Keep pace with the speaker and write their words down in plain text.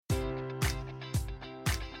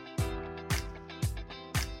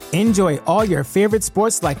Enjoy all your favorite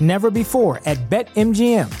sports like never before at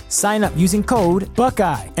BetMGM. Sign up using code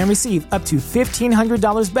Buckeye and receive up to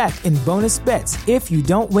 $1,500 back in bonus bets if you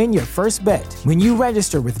don't win your first bet. When you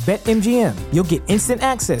register with BetMGM, you'll get instant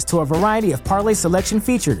access to a variety of parlay selection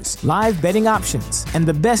features, live betting options, and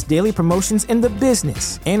the best daily promotions in the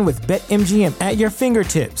business. And with BetMGM at your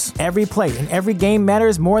fingertips, every play and every game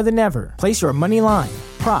matters more than ever. Place your money line,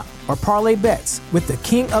 prop, or parlay bets with the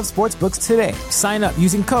king of sportsbooks today. Sign up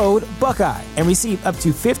using code Buckeye and receive up to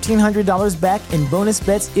 $1,500 back in bonus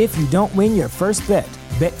bets if you don't win your first bet.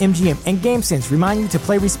 BetMGM and GameSense remind you to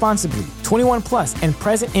play responsibly. 21 plus and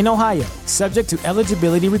present in Ohio, subject to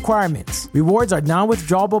eligibility requirements. Rewards are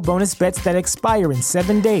non-withdrawable bonus bets that expire in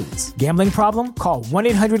 7 days. Gambling problem? Call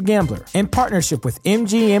 1-800-GAMBLER. In partnership with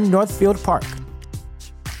MGM Northfield Park.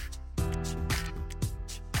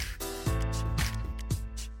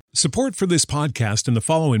 Support for this podcast and the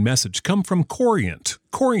following message come from Corient.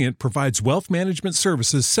 Corient provides wealth management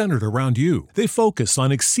services centered around you. They focus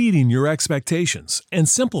on exceeding your expectations and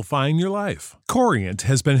simplifying your life. Corient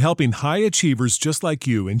has been helping high achievers just like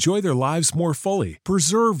you enjoy their lives more fully,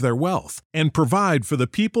 preserve their wealth, and provide for the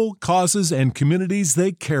people, causes, and communities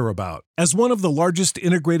they care about. As one of the largest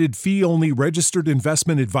integrated fee-only registered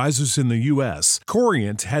investment advisors in the U.S.,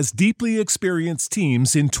 Corient has deeply experienced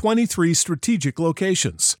teams in 23 strategic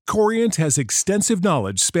locations. Corient has extensive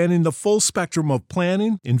knowledge spanning the full spectrum of planning,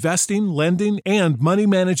 investing, lending, and money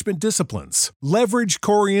management disciplines. Leverage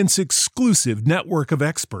Corient's exclusive network of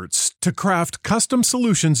experts to craft custom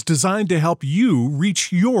solutions designed to help you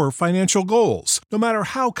reach your financial goals, no matter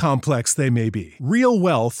how complex they may be. Real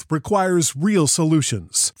wealth requires real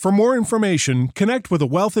solutions. For more information, connect with a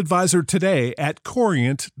wealth advisor today at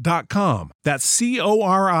Corient.com. That's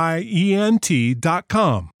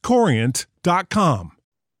Corient.com. Corient.com.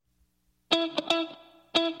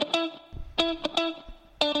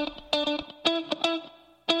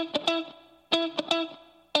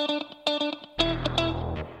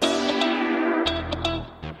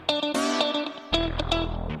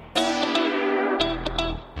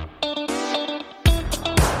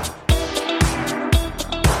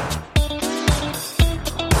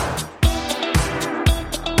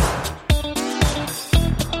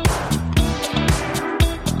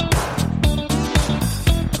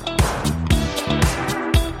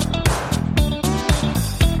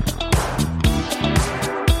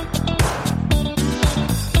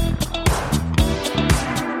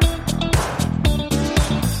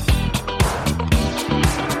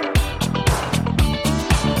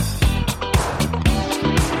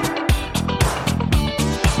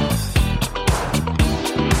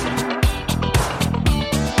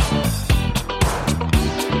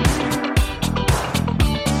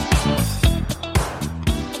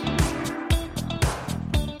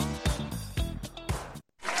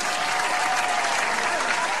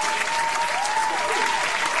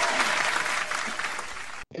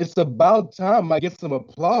 It's about time I get some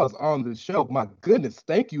applause on the show. My goodness,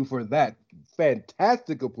 thank you for that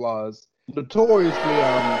fantastic applause. Notoriously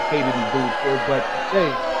hated and booed for, but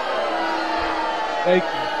hey, thank you.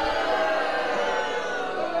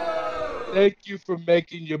 Thank you for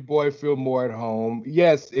making your boy feel more at home.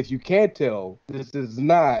 Yes, if you can't tell, this is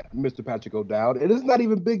not Mr. Patrick O'Dowd. It is not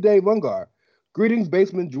even Big Dave Ungar. Greetings,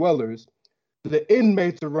 basement dwellers. The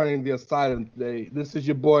inmates are running the asylum today. This is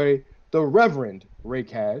your boy, the Reverend Ray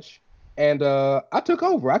Cash. And I took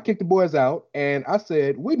over. I kicked the boys out, and I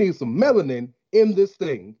said, we need some melanin in this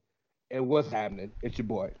thing. And what's happening? It's your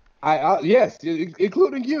boy. Yes,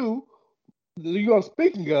 including you. I'm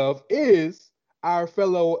speaking of is our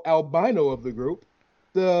fellow albino of the group,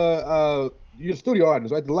 the your studio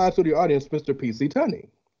audience, right? The live studio audience, Mr. PC Tunney.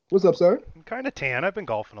 What's up, sir? I'm kind of tan. I've been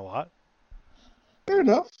golfing a lot. Fair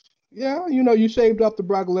enough. Yeah, you shaved off the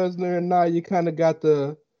Brock Lesnar, and now you kind of got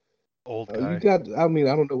the old guy. You got. I mean,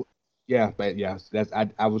 I don't know. Yeah, but yeah, that's.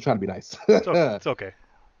 I was trying to be nice. It's okay.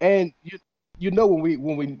 And when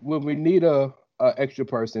we need a extra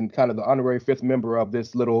person, kind of the honorary fifth member of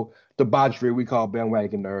this little debauchery we call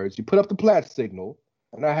Bandwagon Nerds, you put up the Platt signal,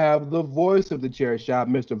 and I have the voice of the chair shop,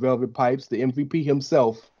 Mr. Velvet Pipes, the MVP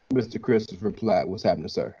himself, Mr. Christopher Platt. What's happening,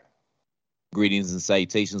 sir? Greetings and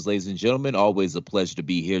salutations, ladies and gentlemen. Always a pleasure to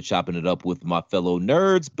be here chopping it up with my fellow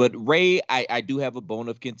nerds. But Ray, I do have a bone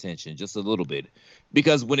of contention, just a little bit.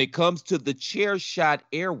 Because when it comes to the chair shot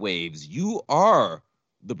airwaves, you are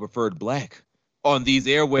the preferred black on these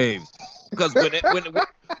airwaves. Because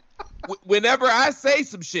whenever I say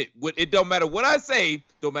some shit, it don't matter what I say,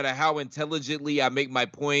 don't matter how intelligently I make my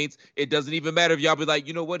points, it doesn't even matter if y'all be like,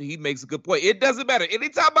 you know what, he makes a good point. It doesn't matter.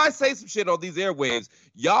 Anytime I say some shit on these airwaves,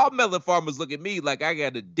 y'all melon farmers look at me like I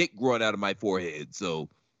got a dick growing out of my forehead. So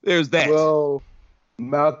There's that. Well,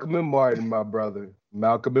 Malcolm and Martin, my brother.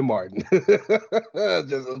 Malcolm and Martin. Just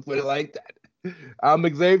let's put it like that. I'm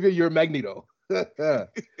Xavier, you're Magneto.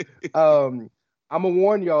 I'm gonna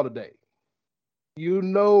warn y'all today. You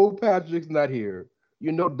know Patrick's not here.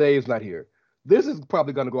 You know Dave's not here. This is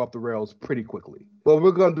probably going to go off the rails pretty quickly. But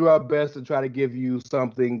we're going to do our best to try to give you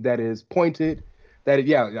something that is pointed,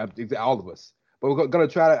 all of us. But we're going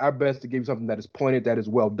to try our best to give you something that is pointed, that is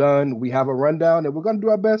well done. We have a rundown, and we're going to do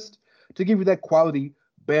our best to give you that quality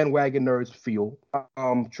bandwagon nerds feel.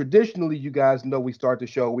 Traditionally, you guys know we start the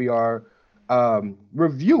show. We are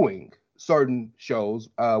reviewing certain shows.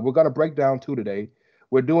 We're going to break down two today.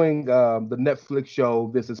 We're doing the Netflix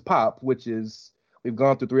show This Is Pop, which is, we've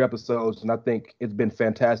gone through 3 episodes, and I think it's been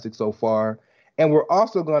fantastic so far. And we're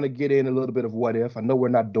also going to get in a little bit of What If. I know we're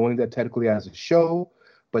not doing that technically as a show,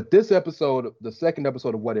 but this episode, the second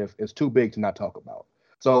episode of What If, is too big to not talk about.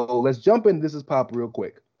 So let's jump in This Is Pop real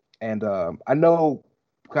quick. And I know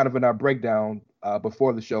kind of in our breakdown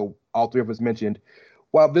before the show, all 3 of us mentioned,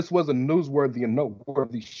 while this was a newsworthy and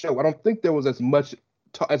noteworthy show, I don't think there was as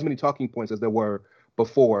many talking points as there were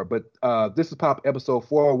before. But This Is Pop episode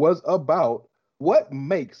 4 was about what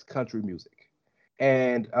makes country music.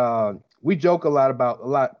 And we joke a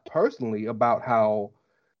lot personally about how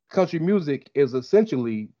country music is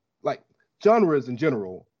essentially, like, genres in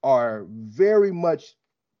general are very much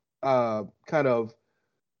kind of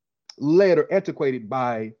led or antiquated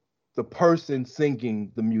by the person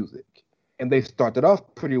singing the music. And they started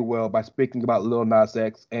off pretty well by speaking about Lil Nas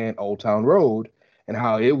X and Old Town Road and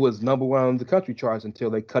how it was number 1 on the country charts until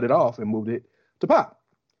they cut it off and moved it to pop.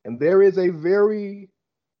 And there is a very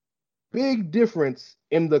big difference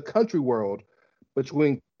in the country world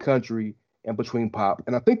between country and between pop.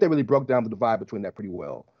 And I think they really broke down the divide between that pretty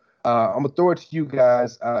well. I'm going to throw it to you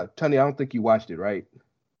guys. Tony, I don't think you watched it, right?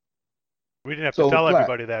 We didn't have to tell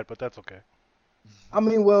everybody that, but that's okay. I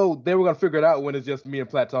mean, well, they were going to figure it out when it's just me and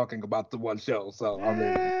Platt talking about the one show. So, I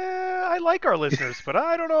mean, I like our listeners, but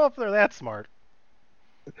I don't know if they're that smart.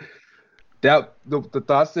 That the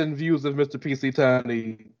thoughts and views of Mr. PC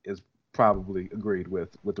Tony is probably agreed with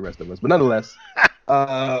the rest of us. But nonetheless,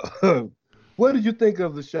 what did you think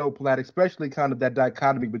of the show, Platt, especially kind of that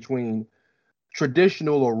dichotomy between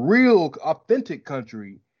traditional or real authentic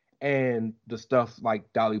country and the stuff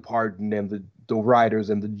like Dolly Parton and the writers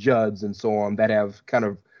and the Judds and so on that have kind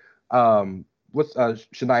of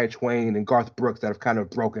Shania Twain and Garth Brooks that have kind of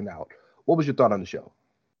broken out? What was your thought on the show?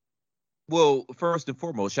 Well, first and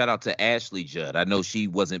foremost, shout out to Ashley Judd. I know she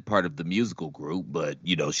wasn't part of the musical group, but,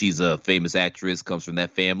 you know, she's a famous actress, comes from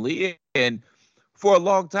that family. And for a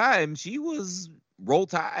long time, she was Roll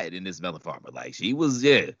Tide in this Melon Farmer. Like, she was,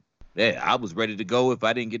 I was ready to go if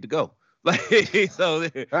I didn't get to go. Like, so,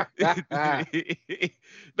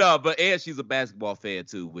 no, but and she's a basketball fan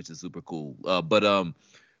too, which is super cool.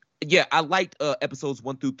 Yeah, I liked episodes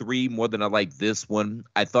 1 through 3 more than I liked this one.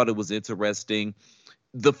 I thought it was interesting.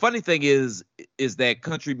 The funny thing is that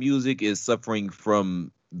country music is suffering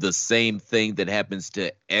from the same thing that happens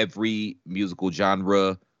to every musical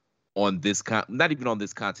genre on this not even on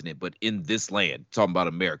this continent, but in this land, talking about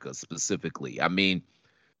America specifically. I mean,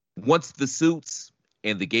 once the Suits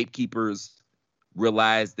and the Gatekeepers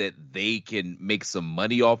realize that they can make some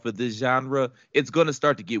money off of this genre, it's going to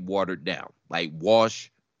start to get watered down. Like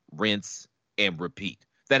wash, rinse, and repeat.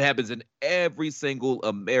 That happens in every single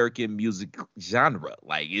American music genre.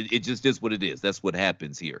 Like it just is what it is. That's what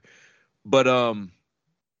happens here. But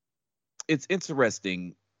it's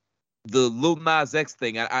interesting. The Lil Nas X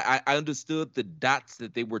thing, I understood the dots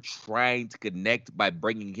that they were trying to connect by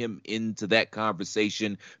bringing him into that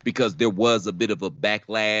conversation because there was a bit of a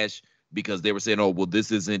backlash because they were saying, oh, well,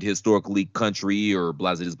 this isn't historically country or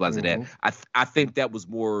blah, this, blah, that. I think that was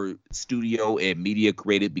more studio and media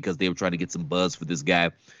created because they were trying to get some buzz for this guy.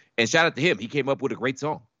 And shout out to him. He came up with a great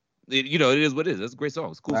song. It is what it is. That's a great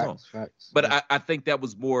song. It's a cool song. But I think that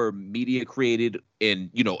was more media created and,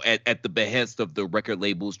 at the behest of the record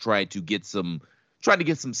labels trying to get some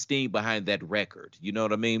steam behind that record. You know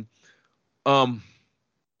what I mean?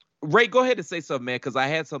 Ray, go ahead and say something, man, because I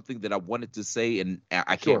had something that I wanted to say and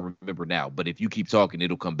I can't remember now. But if you keep talking,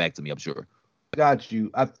 it'll come back to me, I'm sure. Got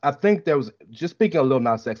you. I think there was, just speaking of Lil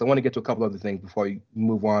Nas X, I want to get to a couple other things before you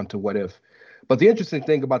move on to What If. But the interesting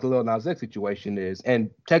thing about the Lil Nas X situation is,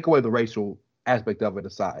 and take away the racial aspect of it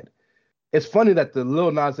aside, it's funny that the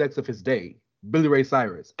Lil Nas X of his day, Billy Ray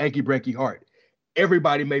Cyrus, Anky Branky Hart,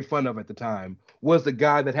 everybody made fun of at the time, was the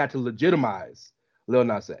guy that had to legitimize Lil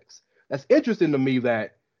Nas X. That's interesting to me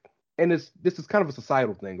that, and this is kind of a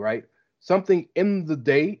societal thing, right? Something in the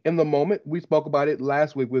day, in the moment, we spoke about it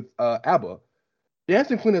last week with ABBA.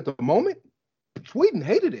 Dancing Queen at the moment Sweden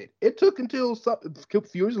hated it. It took until a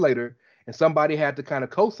few years later, and somebody had to kind of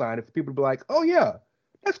co-sign it for people to be like, "Oh yeah,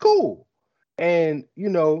 that's cool." And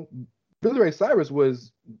Billy Ray Cyrus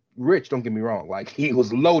was rich. Don't get me wrong; like he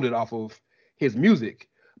was loaded off of his music,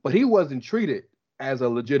 but he wasn't treated as a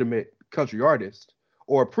legitimate country artist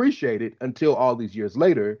or appreciated until all these years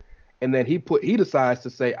later. And then he decides to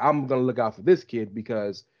say, "I'm gonna look out for this kid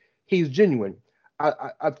because he's genuine."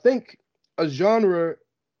 I think a genre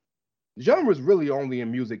is really only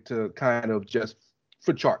in music to kind of just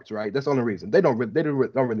for charts, right? That's the only reason. They don't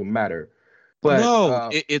really matter. But no,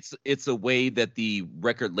 it's a way that the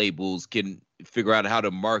record labels can figure out how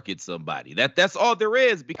to market somebody. That's all there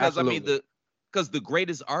is. Because absolutely. The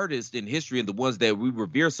greatest artists in history and the ones that we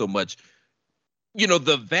revere so much,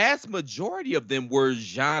 the vast majority of them were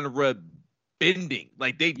genre bending.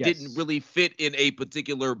 Like they didn't really fit in a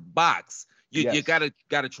particular box. You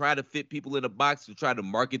gotta try to fit people in a box to try to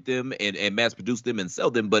market them and mass produce them and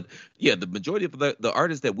sell them. But yeah, the majority of the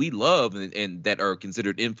artists that we love and that are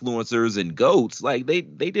considered influencers and GOATs, like they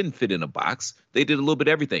didn't fit in a box. They did a little bit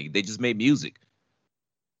of everything. They just made music.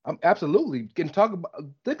 Absolutely. Think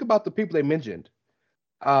about the people they mentioned,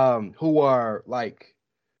 who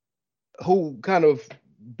kind of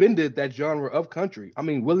bended that genre of country. I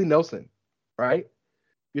mean, Willie Nelson, right?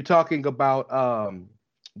 You're talking about Bob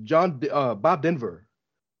Denver.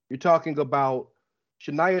 You're talking about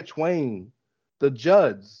Shania Twain, the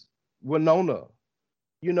Judds, Winona,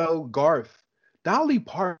 Garth, Dolly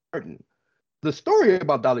Parton. The story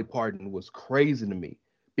about Dolly Parton was crazy to me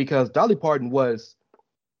because Dolly Parton was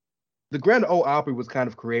the Grand Ole Opry was kind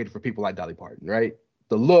of created for people like Dolly Parton, right?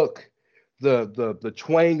 The look, the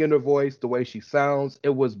twang in her voice, the way she sounds, it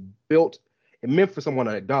was built and meant for someone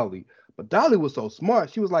like Dolly. But Dolly was so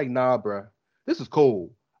smart. She was like, "Nah, bruh, this is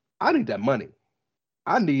cool. I need that money.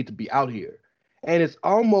 I need to be out here." And it's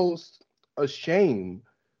almost a shame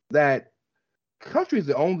that country is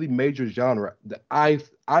the only major genre that I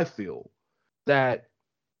feel that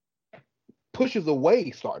pushes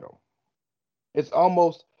away stardom. It's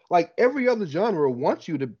almost like every other genre wants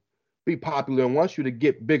you to be popular and wants you to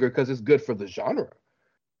get bigger because it's good for the genre.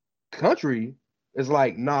 Country is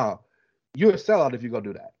like, nah, you're a sellout if you go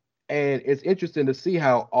do that. And it's interesting to see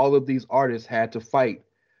how all of these artists had to fight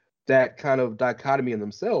that kind of dichotomy in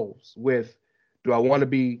themselves with, do I want to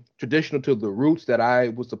be traditional to the roots that I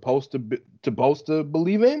was supposed to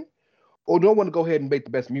believe in, or do I want to go ahead and make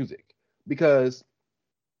the best music? Because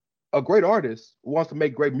a great artist wants to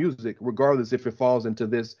make great music regardless if it falls into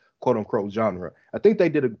this quote unquote genre. I think they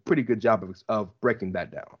did a pretty good job of breaking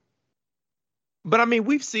that down. But I mean,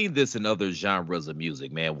 we've seen this in other genres of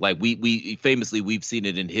music, man. Like we famously, we've seen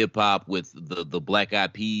it in hip hop with the Black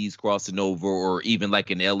Eyed Peas crossing over, or even like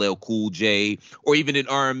in LL Cool J, or even in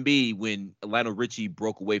R&B when Lionel Richie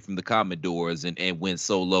broke away from the Commodores and went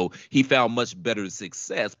solo. He found much better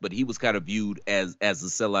success, but he was kind of viewed as a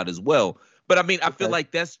sellout as well. But I mean, I feel like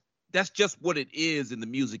that's just what it is in the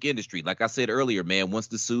music industry. Like I said earlier, man, once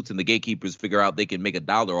the suits and the gatekeepers figure out they can make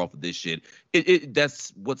 $1 off of this shit,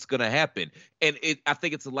 that's what's going to happen. And I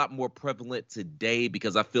think it's a lot more prevalent today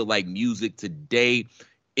because I feel like music today,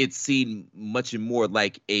 it's seen much more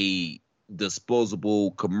like a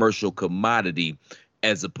disposable commercial commodity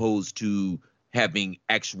as opposed to having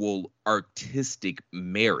actual artistic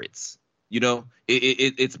merits.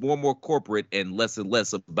 It's more and more corporate and less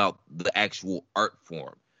about the actual art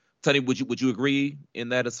form. Tony, would you agree in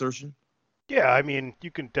that assertion? Yeah, I mean,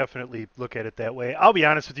 you can definitely look at it that way. I'll be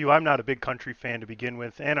honest with you, I'm not a big country fan to begin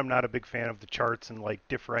with, and I'm not a big fan of the charts and like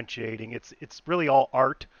differentiating. It's really all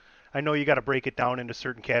art. I know you got to break it down into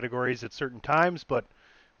certain categories at certain times, but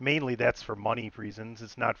mainly that's for money reasons.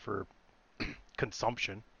 It's not for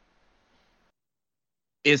consumption.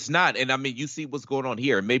 It's not, and I mean, you see what's going on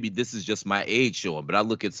here. Maybe this is just my age showing, but I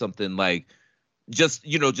look at something like just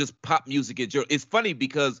pop music in general. It's funny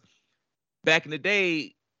because back in the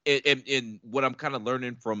day, and what I'm kind of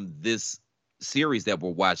learning from this series that we're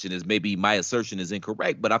watching is maybe my assertion is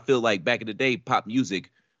incorrect, but I feel like back in the day, pop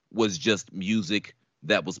music was just music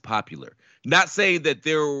that was popular. Not saying that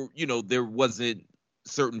there wasn't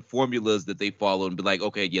certain formulas that they follow and be like,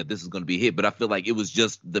 okay, yeah, this is going to be a hit. But I feel like it was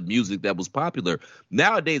just the music that was popular.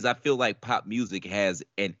 Nowadays, I feel like pop music has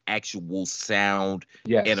an actual sound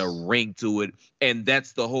and a ring to it. And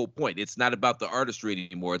that's the whole point. It's not about the artistry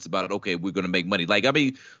anymore. It's about, okay, we're going to make money. Like, I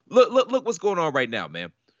mean, look what's going on right now,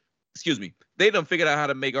 man. Excuse me. They done figured out how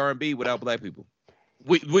to make R&B without black people.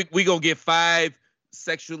 We going to get 5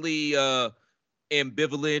 sexually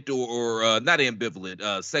ambivalent or not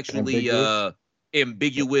ambivalent, sexually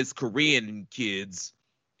ambiguous Korean kids,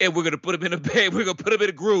 and we're gonna put them in a band. We're gonna put them in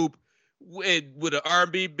a group with an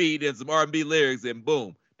R&B beat and some R&B lyrics, and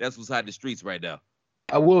boom, that's what's hot in the streets right now.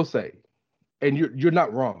 I will say, and you're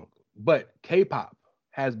not wrong, but K-pop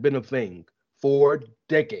has been a thing for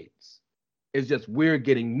decades. It's just we're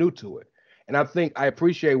getting new to it. And I think I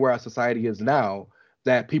appreciate where our society is now,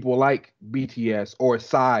 that people like BTS or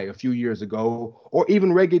Psy a few years ago, or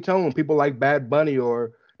even reggaeton, people like Bad Bunny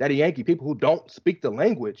or Daddy Yankee, people who don't speak the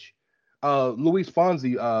language. Luis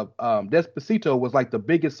Fonsi, Despacito was like the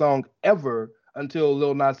biggest song ever until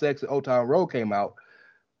Lil Nas X and Old Town Road came out.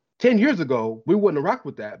 10 years ago, we wouldn't have rocked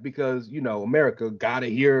with that because, America gotta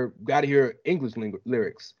hear English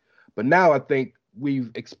lyrics. But now I think we've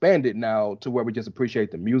expanded now to where we just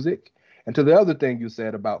appreciate the music. And to the other thing you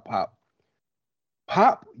said about pop,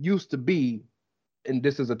 pop used to be, and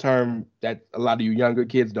this is a term that a lot of you younger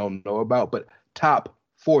kids don't know about, but top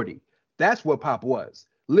 40. That's what pop was.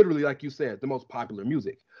 Literally, like you said, the most popular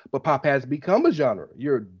music. But pop has become a genre.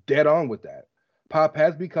 You're dead on with that. Pop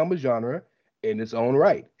has become a genre in its own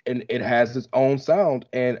right, and it has its own sound.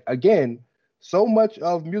 And again, so much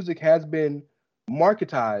of music has been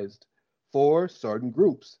marketized for certain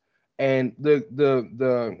groups. And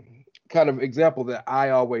the kind of example that I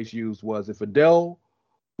always used was, if Adele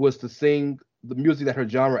was to sing the music that her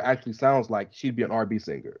genre actually sounds like, she'd be an R&B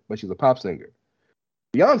singer, but she's a pop singer.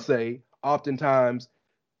 Beyonce oftentimes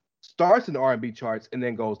starts in the R&B charts and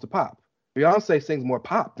then goes to pop. Beyonce sings more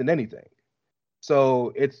pop than anything.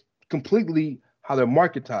 So it's completely how they're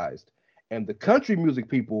marketized. And the country music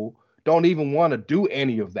people don't even want to do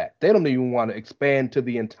any of that. They don't even want to expand to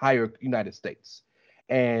the entire United States.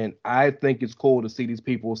 And I think it's cool to see these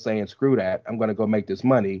people saying, screw that, I'm going to go make this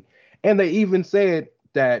money. And they even said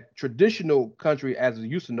that traditional country, as we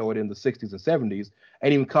used to know it in the 60s and 70s,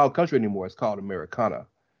 ain't even called country anymore. It's called Americana.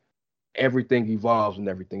 Everything evolves and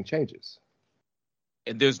everything changes.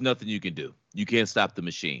 And there's nothing you can do. You can't stop the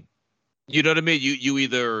machine. You know what I mean? You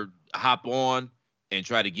either hop on and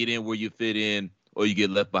try to get in where you fit in, or you get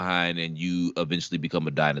left behind and you eventually become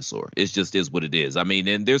a dinosaur. It just is what it is. I mean,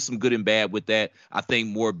 and there's some good and bad with that. I think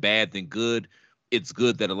more bad than good. It's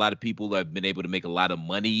good that a lot of people have been able to make a lot of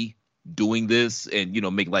money doing this and,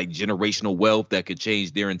 make like generational wealth that could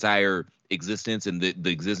change their entire existence and the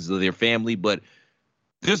existence of their family. But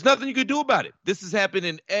there's nothing you can do about it. This has happened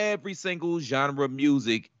in every single genre of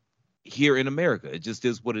music here in America. It just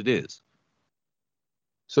is what it is.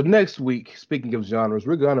 So next week, speaking of genres,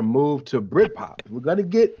 we're going to move to Britpop. We're going to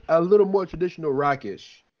get a little more traditional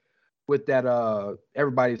rockish with that,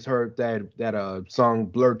 everybody's heard that song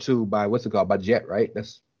Blur 2 by, by Jet, right?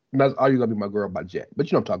 That's Are You Gonna Be My Girl by Jet.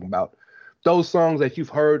 But you know what I'm talking about. Those songs that you've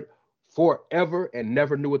heard forever and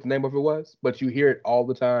never knew what the name of it was, but you hear it all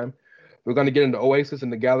the time. We're going to get into Oasis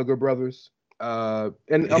and the Gallagher Brothers. Yeah,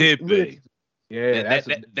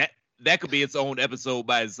 that could be its own episode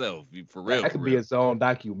by itself, for real. That could be its own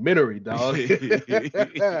documentary, dog.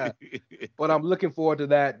 But I'm looking forward to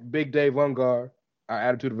that. Big Dave Ungar, our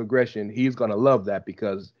Attitude of Aggression, he's going to love that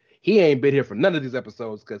because he ain't been here for none of these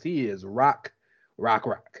episodes because he is rock.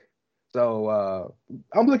 So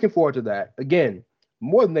I'm looking forward to that. Again,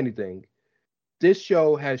 more than anything, this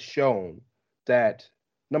show has shown that,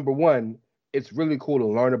 number one, it's really cool to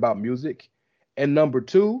learn about music. And number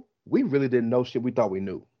two, we really didn't know shit we thought we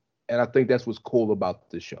knew. And I think that's what's cool about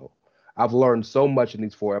this show. I've learned so much in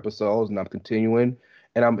these 4 episodes, and I'm continuing,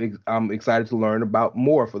 and I'm excited to learn about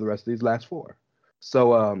more for the rest of these last 4.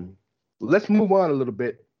 So let's move on a little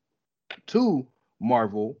bit to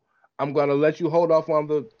Marvel. I'm going to let you hold off on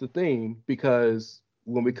the theme because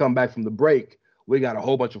when we come back from the break, we got a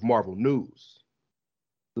whole bunch of Marvel news.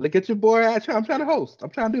 Look at your boy. I'm trying to host. I'm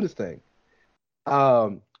trying to do this thing.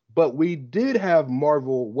 But we did have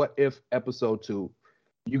Marvel What If Episode 2.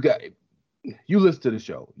 You listen to the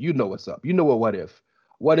show. You know what's up. You know what If.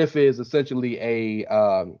 What If is essentially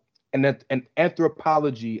an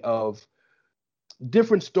anthropology of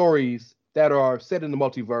different stories that are set in the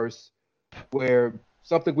multiverse, where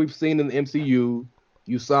something we've seen in the MCU,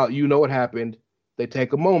 you know what happened. They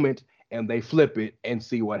take a moment and they flip it and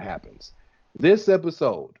see what happens. This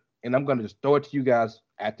episode, and I'm going to just throw it to you guys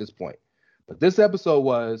at this point, but this episode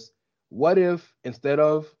was, what if instead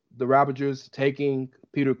of the Ravagers taking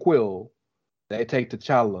Peter Quill, they take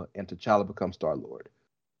T'Challa and T'Challa becomes Star-Lord?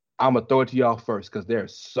 I'm going to throw it to y'all first because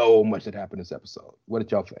there's so much that happened in this episode. What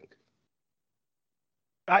did y'all think?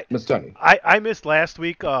 Mr. Tony. I missed last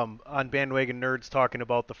week on Bandwagon Nerds talking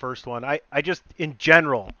about the first one. I just, in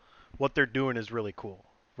general, what they're doing is really cool,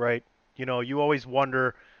 right? You always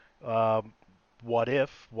wonder, what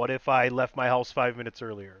if I left my house 5 minutes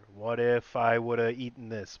earlier? What if I would have eaten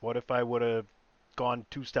this? What if I would have gone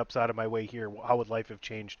 2 steps out of my way here? How would life have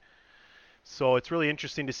changed? So it's really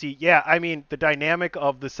interesting to see. Yeah, I mean, the dynamic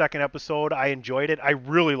of the second episode, I enjoyed it. I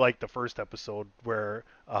really liked the first episode where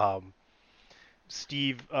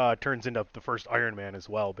Steve turns into the first Iron Man as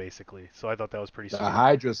well, basically. So I thought that was pretty The sweet.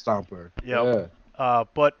 Hydra Stomper. Yep. Yeah.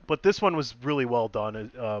 But this one was really well done.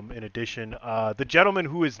 In addition, the gentleman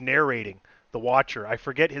who is narrating, the Watcher, I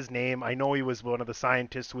forget his name. I know he was one of the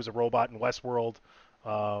scientists who was a robot in Westworld.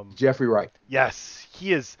 Jeffrey Wright. Yes,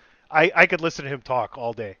 he is. I could listen to him talk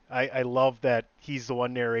all day. I love that he's the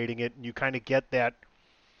one narrating it, and you kind of get that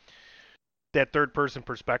third person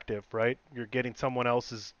perspective, right? You're getting someone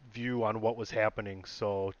else's view on what was happening.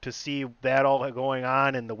 So to see that all going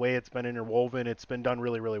on and the way it's been interwoven, it's been done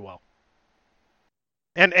really, really well.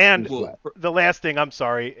 And the last thing, I'm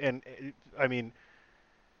sorry, and I mean,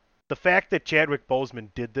 the fact that Chadwick Boseman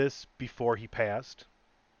did this before he passed,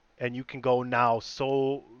 and you can go now,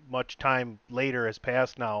 so much time later has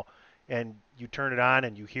passed now, and you turn it on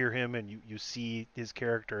and you hear him and you see his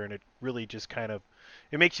character, and it really just kind of,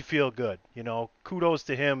 it makes you feel good, you know. Kudos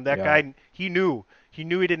to him. That guy, he knew he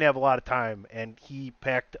didn't have a lot of time, and he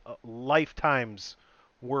packed a lifetime's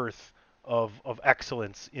worth of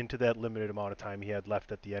excellence into that limited amount of time he had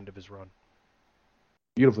left at the end of his run.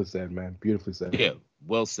 Beautifully said, man. Beautifully said. Yeah,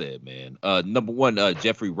 well said, man. Number one,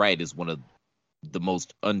 Jeffrey Wright is one of the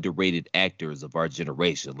most underrated actors of our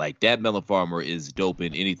generation. Like, that Melon Farmer is dope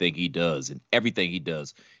in anything he does, and everything he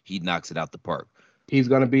does, he knocks it out the park. He's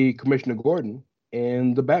gonna be Commissioner Gordon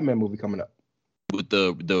in the Batman movie coming up with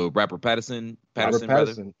the rapper Patterson.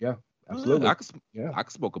 Yeah, absolutely. I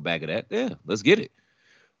could smoke a bag of that. Yeah, let's get it.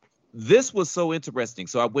 This was so interesting.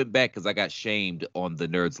 So I went back because I got shamed on the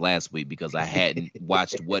Nerds last week because I hadn't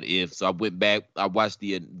watched What If. So I went back. I watched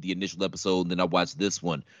the initial episode, and then I watched this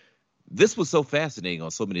one. This was so fascinating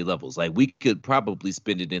on so many levels. Like, we could probably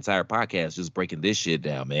spend an entire podcast just breaking this shit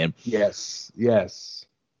down, man. Yes.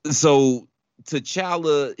 So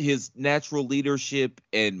T'Challa, his natural leadership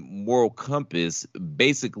and moral compass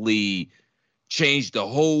basically changed the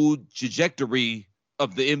whole trajectory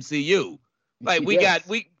of the MCU. Like, we got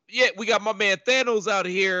my man Thanos out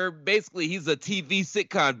here. Basically, he's a TV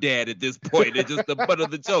sitcom dad at this point. It's just the butt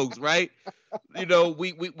of the jokes, right? You know,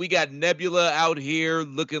 we got Nebula out here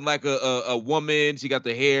looking like a woman. She got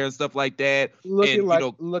the hair and stuff like that. Looking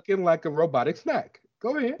like a robotic snack.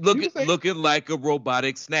 Go ahead. Looking like a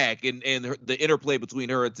robotic snack. And the interplay between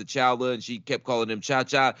her and T'Challa, and she kept calling him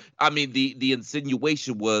Cha-Cha. I mean, the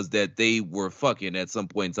insinuation was that they were fucking at some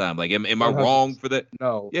point in time. Like, am I wrong for that?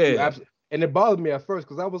 No. Yeah. And it bothered me at first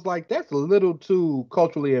because I was like, that's a little too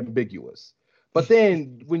culturally ambiguous. But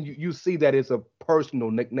then when you see that it's a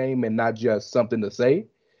personal nickname and not just something to say,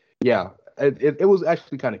 yeah, it was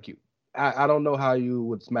actually kind of cute. I don't know how you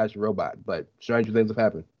would smash a robot, but stranger things have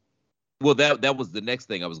happened. Well, that was the next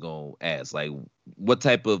thing I was going to ask. Like, what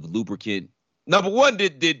type of lubricant? Number one,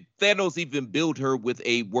 did Thanos even build her with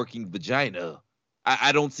a working vagina?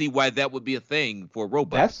 I don't see why that would be a thing for a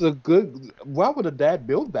robot. That's a good. Why would a dad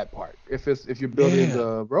build that part if you're building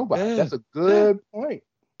the robot? That's a good point.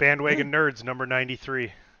 Bandwagon Nerds number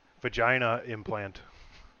 93, vagina implant.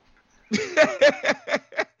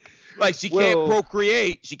 Like, she can't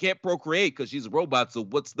procreate. She can't procreate because she's a robot. So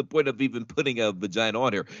what's the point of even putting a vagina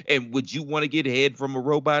on her? And would you want to get head from a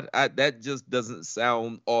robot? That just doesn't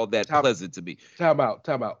sound all that pleasant to me. Time out.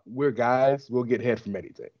 We're guys. We'll get head from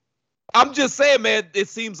anything. I'm just saying, man, it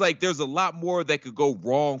seems like there's a lot more that could go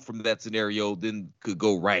wrong from that scenario than could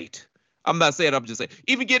go right. I'm not saying, I'm just saying.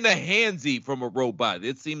 Even getting a handsy from a robot,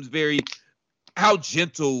 it seems very... How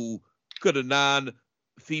gentle could a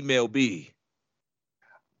non-female be?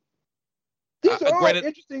 These are all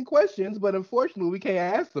interesting questions, but unfortunately we can't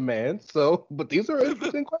ask the man. But these are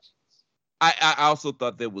interesting questions. I also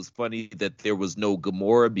thought that was funny that there was no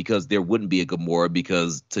Gamora, because there wouldn't be a Gamora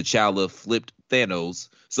because T'Challa flipped Thanos,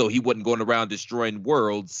 so he wasn't going around destroying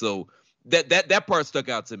worlds. So that part stuck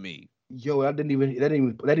out to me. Yo, that didn't even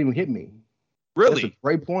hit me. Really? That's a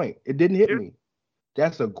great point. It didn't hit me.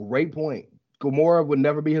 That's a great point. Gamora would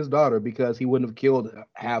never be his daughter because he wouldn't have killed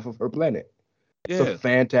half of her planet. Yeah. It's a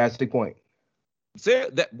fantastic point.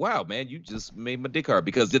 Wow, man, you just made my dick hard,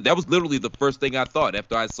 because that was literally the first thing I thought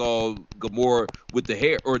after I saw Gamora with the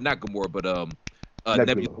hair, or not Gamora, but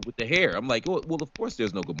Nebula with the hair. I'm like, well, of course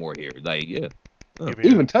there's no Gamora here. Like, yeah.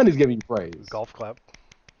 Even Tony's giving you praise. Golf clap.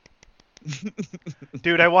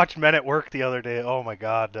 Dude, I watched Men at Work the other day. Oh my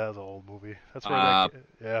god, that was an old movie. That's where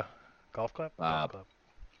golf clap. Golf clap.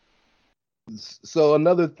 So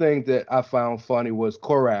another thing that I found funny was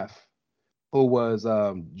Korath, who was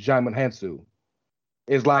Djimon Hounsou,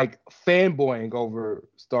 is like fanboying over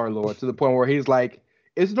Star-Lord to the point where he's like,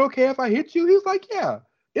 "Is it okay if I hit you?" He's like, "Yeah,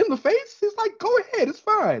 in the face. He's like, go ahead, it's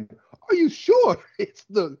fine. Are you sure?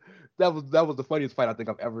 That was the funniest fight I think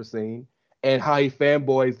I've ever seen, and how he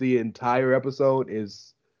fanboys the entire episode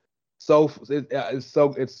is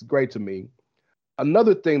it's great to me.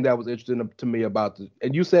 Another thing that was interesting to me about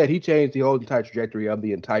and you said he changed the whole entire trajectory of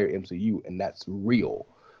the entire MCU, and that's real.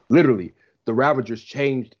 Literally, the Ravagers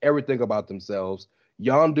changed everything about themselves.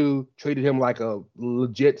 Yondu treated him like a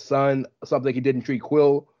legit son, something he didn't treat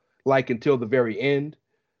Quill like until the very end.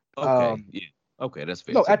 Okay, yeah. Okay, that's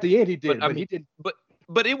fair. No, at the end he did, but he didn't.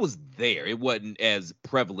 But it was there. It wasn't as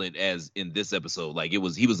prevalent as in this episode. Like he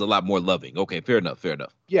was a lot more loving. Okay, fair enough.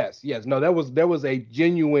 Yes. No, there was a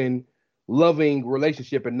genuine loving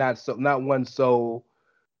relationship, and not one so.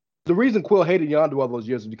 The reason Quill hated Yondu all those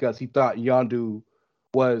years was because he thought Yondu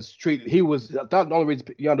was treated. I thought the only reason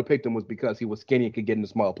Yondu picked him was because he was skinny and could get into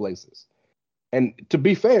small places. And to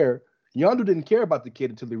be fair, Yondu didn't care about the kid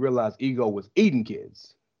until he realized Ego was eating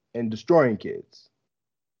kids and destroying kids.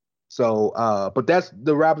 So, but that's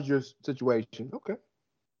the Ravagers situation. Okay.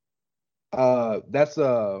 That's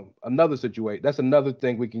another situation. That's another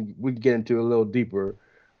thing we can get into a little deeper.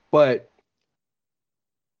 But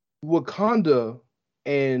Wakanda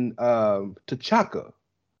and T'Chaka,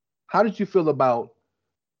 how did you feel about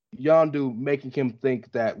Yondu making him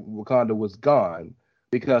think that Wakanda was gone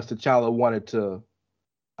because T'Challa wanted to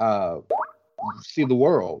see the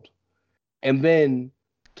world? And then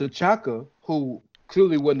T'Chaka, who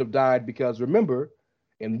clearly wouldn't have died, because remember,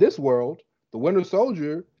 in this world, the Winter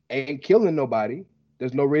Soldier ain't killing nobody.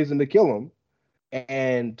 There's no reason to kill him.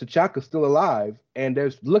 And T'Chaka's still alive, and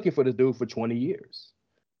they're looking for this dude for 20 years.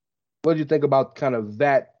 What do you think about kind of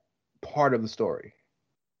that part of the story?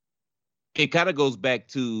 It kind of goes back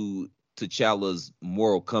to T'Challa's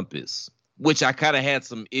moral compass, which I kind of had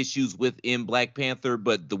some issues with in Black Panther,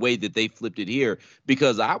 but the way that they flipped it here,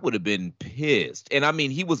 because I would have been pissed. And I mean,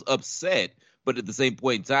 he was upset, but at the same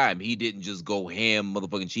point in time, he didn't just go ham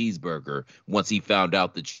motherfucking cheeseburger once he found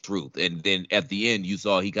out the truth. And then at the end, you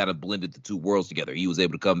saw he kind of blended the two worlds together. He was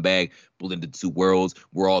able to come back, blended the two worlds.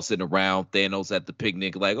 We're all sitting around, Thanos at the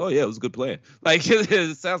picnic, like, oh yeah, it was a good plan. Like,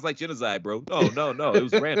 it sounds like genocide, bro. No, it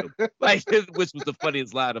was random. Like, which was the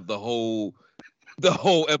funniest line of the whole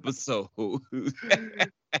episode.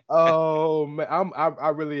 Oh man, I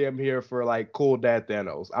really am here for like cool dad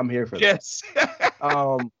Thanos. I'm here for that. Yes.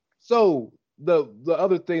 So the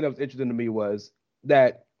other thing that was interesting to me was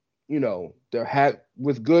that, you know,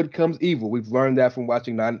 with good comes evil. We've learned that from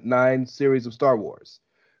watching nine series of Star Wars.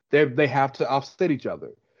 They have to offset each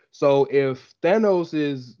other. So if Thanos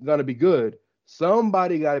is gonna be good,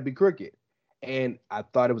 somebody got to be crooked. And I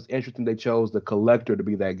thought it was interesting they chose the Collector to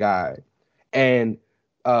be that guy. And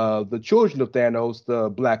the children of Thanos,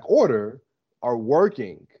 the Black Order, are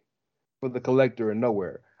working for the Collector in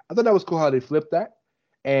nowhere. I thought that was cool how they flipped that.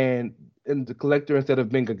 And the Collector, instead of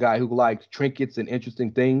being a guy who liked trinkets and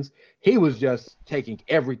interesting things, he was just taking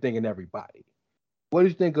everything and everybody. What do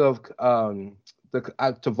you think of the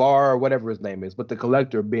Tavar, or whatever his name is, but the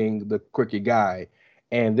Collector being the crooked guy,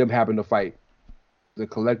 and them having to fight the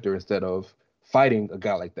Collector instead of fighting a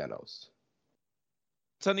guy like Thanos?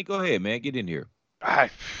 Sonny, go ahead, man. Get in here.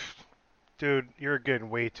 Dude, you're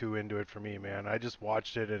getting way too into it for me, man. I just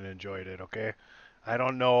watched it and enjoyed it, okay? I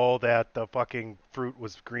don't know that the fucking fruit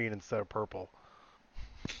was green instead of purple.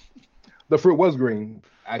 The fruit was green,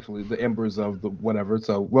 actually, the embers of the whatever,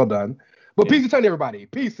 so well done. But yeah. PC Tunney, everybody.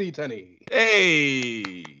 PC Tunney.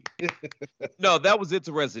 Hey! No, that was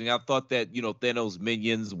interesting. I thought that, you know, Thanos'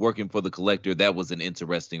 minions working for the Collector, that was an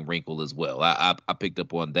interesting wrinkle as well. I picked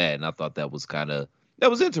up on that, and I thought that was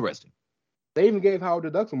interesting. They even gave Howard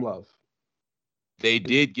the Duck some love. They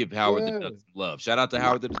did give Howard the Duck some love. Shout out to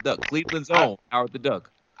Howard the Duck. Cleveland's own Howard the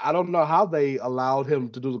Duck. I don't know how they allowed him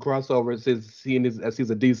to do the crossover since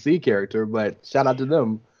he's a DC character, but shout out to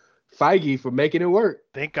them. Feige for making it work.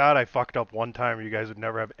 Thank God I fucked up one time, or you guys would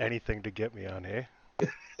never have anything to get me on, eh?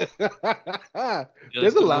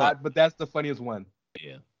 There's a lot, but that's the funniest one.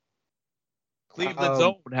 Yeah. Cleveland's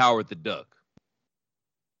own Howard the Duck.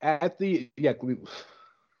 That's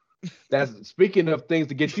speaking of things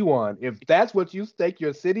to get you on. If that's what you stake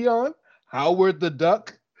your city on, Howard the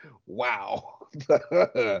Duck. Wow.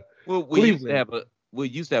 Well, we used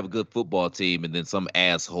to have a good football team, and then some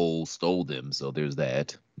asshole stole them. So there's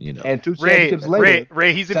that, you know. And two championships later,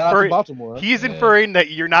 Ray, he's inferring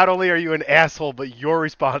that you're not only are you an asshole, but you're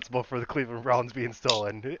responsible for the Cleveland Browns being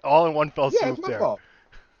stolen, all in one fell swoop. It's my fault.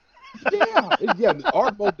 Yeah.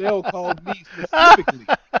 Art Modell called me specifically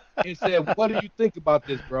and said, "What do you think about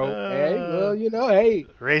this, bro?" Hey, well, you know, hey.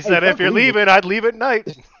 Ray said, "If you're leaving, I'd leave at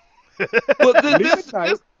night." Well,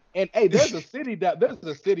 And hey, there's a city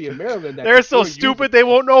in Maryland that they're so stupid they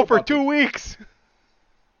won't know for 2 weeks.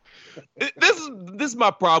 This is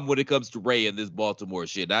my problem when it comes to Ray and this Baltimore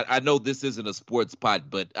shit. I know this isn't a sports pod,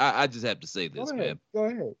 but I just have to say this, man. Go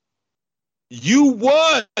ahead. You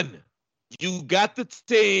won. You got the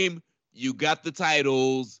team. You got the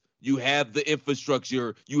titles. You have the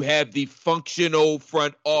infrastructure. You have the functional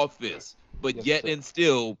front office. But yet and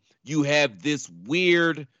still, you have this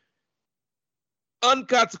weird,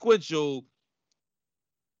 unconsequential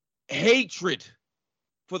hatred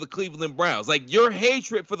for the Cleveland Browns. Like, your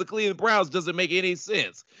hatred for the Cleveland Browns doesn't make any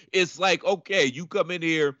sense. It's like, okay, you come in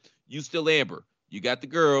here, you still Amber. You got the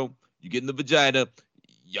girl, you get in the vagina,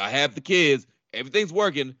 y'all have the kids, everything's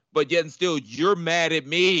working, but yet and still, you're mad at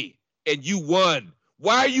me, and you won.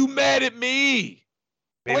 Why are you mad at me?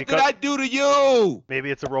 Maybe what did I do to you?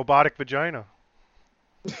 Maybe it's a robotic vagina.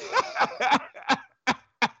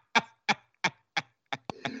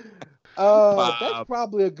 That's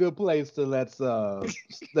probably a good place to let's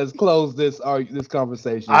close this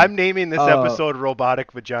conversation. I'm naming this episode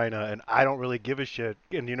Robotic Vagina, and I don't really give a shit.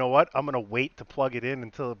 And you know what? I'm going to wait to plug it in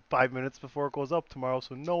until 5 minutes before it goes up tomorrow,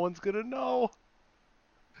 so no one's going to know.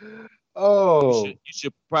 Oh. You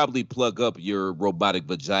should probably plug up your robotic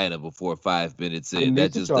vagina before 5 minutes in.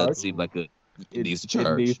 That just doesn't seem like it needs to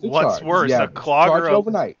charge. What's worse, a clog a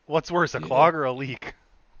clog or a leak?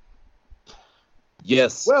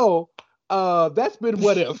 Yes. Well, that's been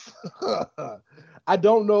what if. I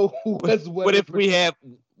don't know what's what if we have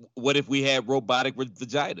robotic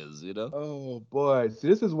vaginas, you know? Oh boy. See,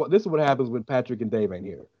 this is what happens when Patrick and Dave ain't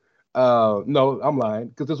here. No, I'm lying,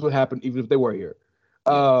 because this would happen even if they were here.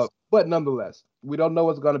 But nonetheless, we don't know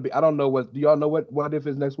what's gonna be. I don't know do y'all know what if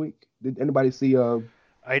is next week? Did anybody see I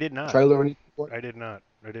did not. Trailer or anything? I did not.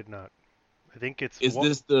 I think it's Is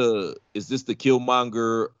this the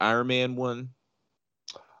Killmonger Iron Man one?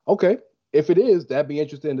 Okay. If it is, that'd be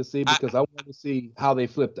interesting to see, because I want to see how they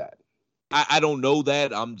flip that. I don't know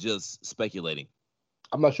that. I'm just speculating.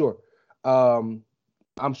 I'm not sure. I'm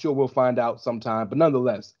sure we'll find out sometime. But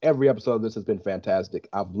nonetheless, every episode of this has been fantastic.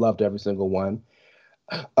 I've loved every single one.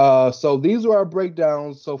 So these are our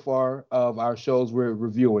breakdowns so far of our shows we're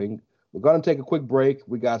reviewing. We're going to take a quick break.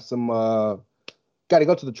 We got some... got to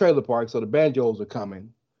go to the trailer park, so the banjos are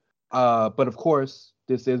coming. But of course...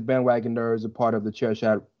 This is Bandwagon Nerds, a part of the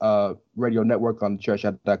Chairshot radio network on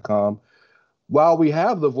thechairshot.com. While we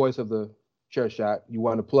have the voice of the Chairshot, you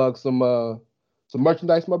want to plug some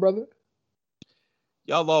merchandise, my brother?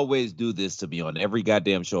 Y'all always do this to me on every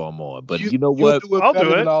goddamn show I'm on, but you know what? I'll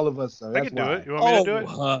do it. Than all of us, sir. I can do it. You want me to do it?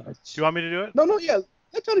 Do you want me to do it? No, yeah.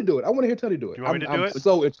 Let Tony do it. I want to hear Tony do it. Do you want me to do it? I'm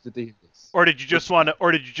so interested to hear this. Or did you just want to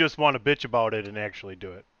bitch about it and actually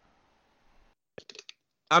do it?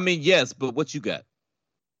 I mean, yes, but what you got?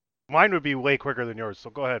 Mine would be way quicker than yours, so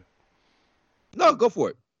go ahead. No, go for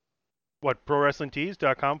it. What,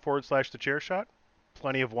 ProWrestlingTees.com/thechairshot?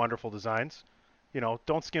 Plenty of wonderful designs. You know,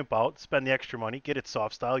 don't skimp out. Spend the extra money. Get it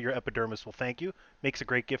soft style. Your epidermis will thank you. Makes a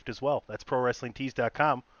great gift as well. That's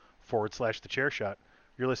ProWrestlingTees.com/thechairshot.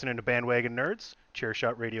 You're listening to Bandwagon Nerds,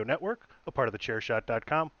 Chairshot Radio Network, a part of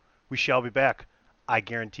thechairshot.com. We shall be back. I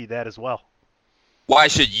guarantee that as well. Why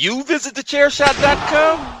should you visit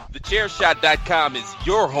thechairshot.com? Thechairshot.com is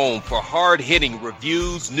your home for hard-hitting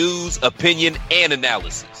reviews, news, opinion, and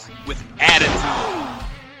analysis with attitude.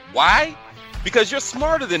 Why? Because you're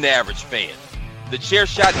smarter than the average fan.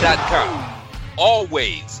 Thechairshot.com.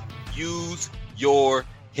 Always use your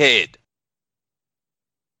head.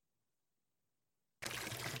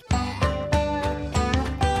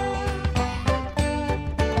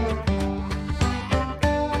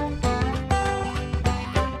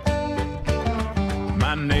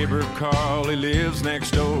 My neighbor Carl, he lives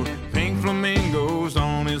next door. Pink flamingos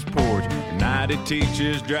on his porch. At night he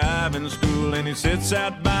teaches driving school, and he sits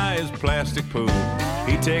out by his plastic pool.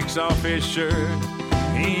 He takes off his shirt,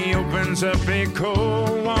 he opens up a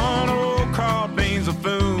cold one. Oh, Carl Bean's a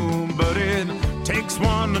fool, but it takes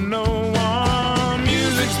one to know one.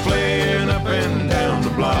 Music's playing up and down the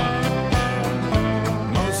block.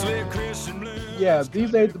 Mostly Christian blues. Yeah,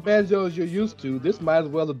 these ain't the banjos you're used to. This might as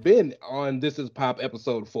well have been on This Is Pop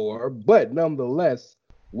episode 4. But nonetheless,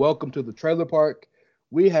 welcome to the trailer park.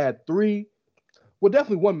 We had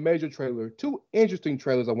definitely one major trailer, 2 interesting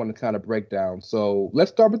trailers I want to kind of break down. So let's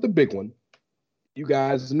start with the big one. You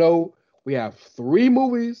guys know we have 3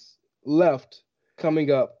 movies left coming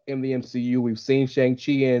up in the MCU. We've seen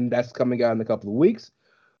Shang-Chi, and that's coming out in a couple of weeks.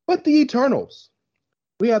 But the Eternals.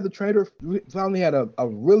 We have the trailer. We finally had a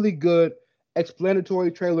really good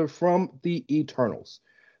explanatory trailer from the Eternals.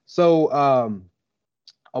 So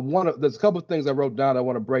there's a couple of things I wrote down I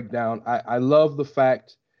want to break down. I love the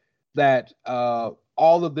fact that all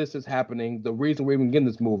of this is happening. The reason we're even getting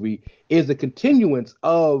this movie is a continuance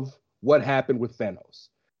of what happened with Thanos.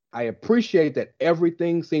 I appreciate that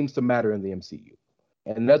everything seems to matter in the MCU,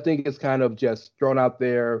 and nothing is kind of just thrown out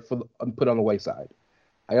there and put on the wayside.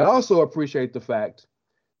 I also appreciate the fact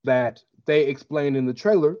that they explained in the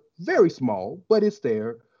trailer, very small, but it's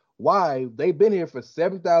there, why they've been here for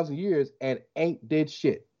 7,000 years and ain't did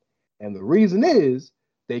shit. And the reason is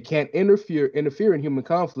they can't interfere in human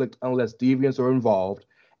conflict unless deviants are involved,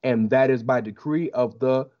 and that is by decree of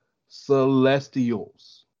the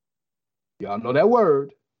Celestials. Y'all know that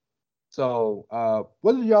word. So,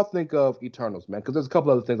 what did y'all think of Eternals, man? Because there's a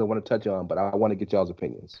couple other things I want to touch on, but I want to get y'all's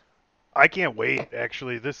opinions. I can't wait.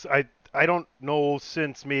 Actually, I don't know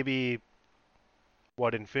since maybe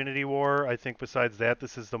Infinity War. I think besides that,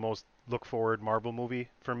 this is the most look forward Marvel movie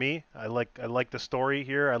for me. I like the story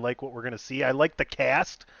here. I like what we're gonna see. I like the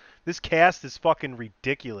cast. This cast is fucking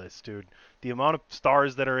ridiculous, dude. The amount of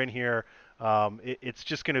stars that are in here, it's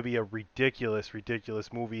just gonna be a ridiculous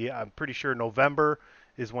movie. I'm pretty sure November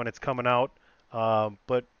is when it's coming out.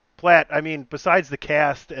 But Platt, I mean, besides the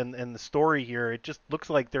cast and the story here, it just looks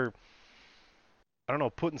like they're, I don't know,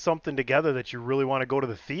 putting something together that you really want to go to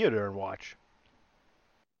the theater and watch.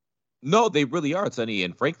 No, they really are, Sonny.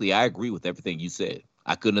 And frankly, I agree with everything you said.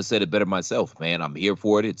 I couldn't have said it better myself, man. I'm here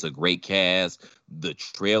for it. It's a great cast. The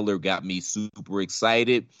trailer got me super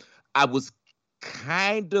excited. I was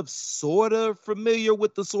kind of sort of familiar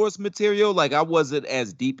with the source material. Like, I wasn't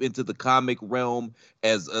as deep into the comic realm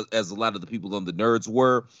as a lot of the people on the nerds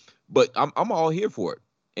were, but I'm all here for it.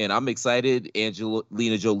 And I'm excited.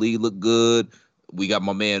 Angelina Jolie looked good. We got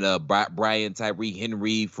my man Brian Tyree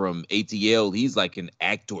Henry from ATL. He's like an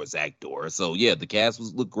actor's actor. So, yeah, the cast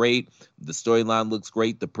look great. The storyline looks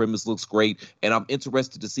great. The premise looks great. And I'm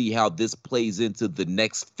interested to see how this plays into the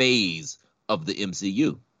next phase of the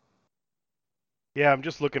MCU. Yeah, I'm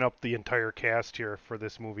just looking up the entire cast here for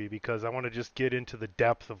this movie because I want to just get into the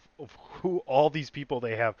depth of who all these people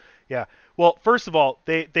they have. Yeah. Well, first of all,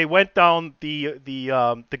 they went down the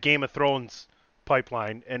Game of Thrones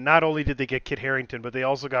pipeline, and not only did they get Kit Harington, but they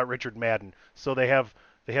also got Richard Madden. So they have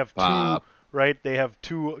two, right? They have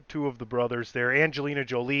two of the brothers there. Angelina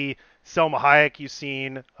Jolie, Selma Hayek, you've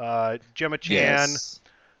seen, Gemma Chan, Yes.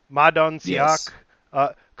 Madon Siak. Yes.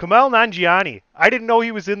 Kumail Nanjiani. I didn't know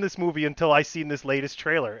he was in this movie until I seen this latest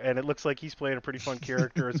trailer, and it looks like he's playing a pretty fun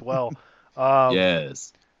character as well.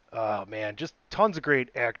 Yes. Oh, man, just tons of great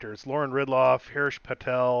actors. Lauren Ridloff, Harish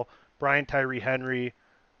Patel, Brian Tyree Henry,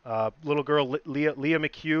 little girl Leah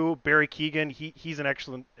McHugh, Barry Keoghan. He's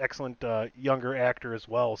an excellent younger actor as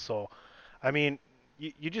well. So, I mean,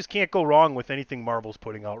 you just can't go wrong with anything Marvel's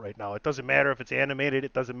putting out right now. It doesn't matter if it's animated.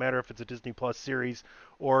 It doesn't matter if it's a Disney Plus series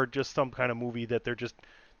or just some kind of movie that they're just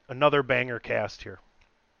another banger cast here.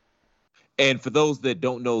 And for those that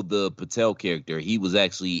don't know the Patel character, he was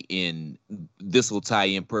actually in, this will tie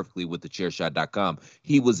in perfectly with the Chairshot.com.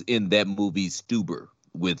 He was in that movie Stuber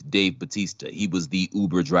with Dave Bautista. He was the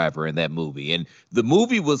Uber driver in that movie. And the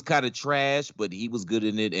movie was kind of trash, but he was good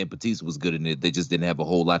in it and Bautista was good in it. They just didn't have a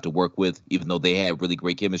whole lot to work with, even though they had really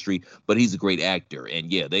great chemistry. But he's a great actor.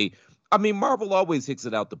 And yeah, Marvel always hits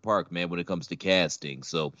it out the park, man, when it comes to casting.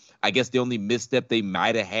 So I guess the only misstep they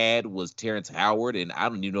might have had was Terrence Howard, and I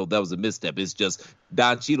don't even know if that was a misstep. It's just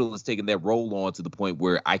Don Cheadle has taken that role on to the point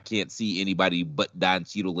where I can't see anybody but Don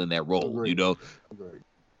Cheadle in that role, Agreed. you know? Agreed.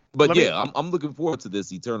 But I'm looking forward to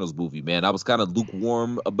this Eternals movie, man. I was kind of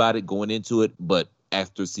lukewarm about it going into it, but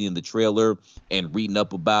after seeing the trailer and reading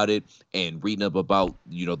up about it and reading up about,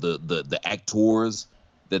 you know, the actors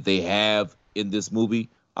that they have in this movie,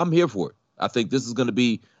 I'm here for it. I think this is going to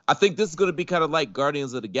be kind of like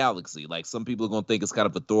Guardians of the Galaxy. Like, some people are going to think it's kind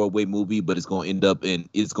of a throwaway movie, but it's going to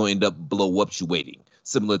end up blow-up-uating,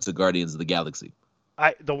 similar to Guardians of the Galaxy.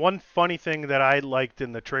 The one funny thing that I liked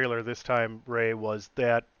in the trailer this time, Ray, was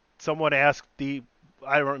that someone asked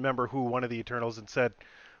I don't remember who, one of the Eternals, and said,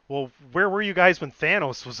 well, where were you guys when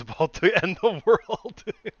Thanos was about to end the world?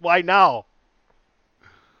 Why now?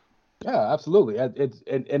 Yeah, absolutely.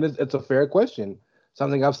 It's a fair question.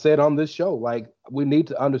 Something I've said on this show. Like, we need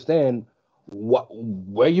to understand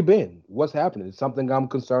where you been, what's happening. It's something I'm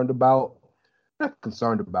not concerned about,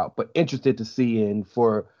 but interested to see in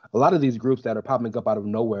for a lot of these groups that are popping up out of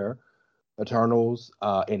nowhere. Eternals,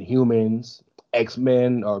 Inhumans,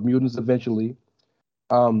 X-Men, or mutants eventually.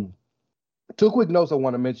 Two quick notes I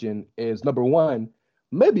want to mention is, number one,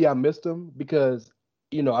 maybe I missed them because,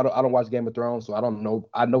 you know, I don't watch Game of Thrones, so I don't know.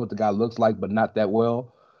 I know what the guy looks like, but not that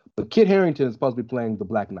well. But Kit Harington is supposed to be playing the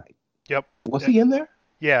Black Knight. Yep. Was he in there?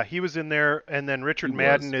 Yeah, he was in there, and then Richard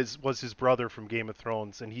Madden was his brother from Game of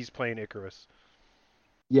Thrones, and he's playing Icarus.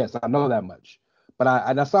 Yes, I know that much. But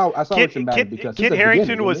I saw Richard Madden because Kit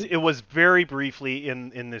Harington was very briefly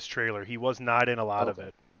in this trailer. He was not in a lot of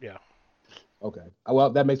it. Yeah. Okay. Well,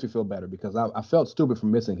 that makes me feel better because I felt stupid for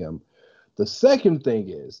missing him. The second thing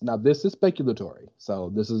is, now this is speculatory,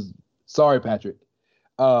 so this is, sorry, Patrick.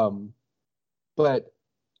 But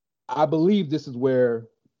I believe this is where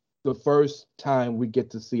the first time we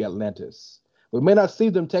get to see Atlantis. We may not see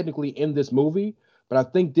them technically in this movie, but I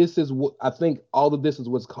think this is what I think all of this is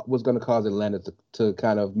what's going to cause Atlantis to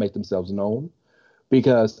kind of make themselves known.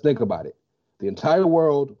 Because think about it. The entire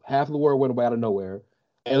world, half of the world went away out of nowhere.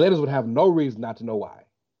 Atlantis would have no reason not to know why,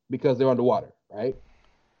 because they're underwater, right?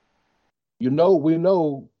 We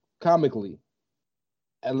know comically,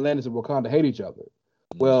 Atlantis and Wakanda hate each other.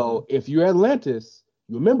 Well, if you're Atlantis,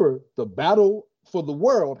 you remember the battle for the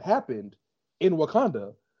world happened in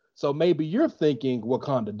Wakanda, so maybe you're thinking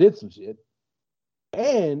Wakanda did some shit,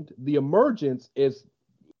 and the emergence is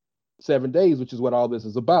 7 days, which is what all this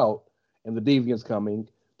is about, and the deviants coming,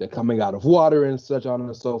 they're coming out of water and such on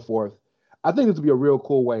and so forth. I think this would be a real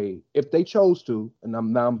cool way, if they chose to, and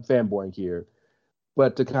I'm fanboying here,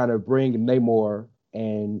 but to kind of bring Namor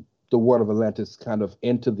and the world of Atlantis kind of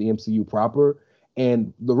into the MCU proper.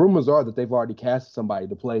 And the rumors are that they've already cast somebody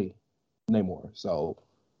to play Namor. So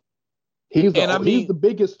he's the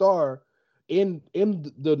biggest star in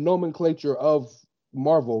the nomenclature of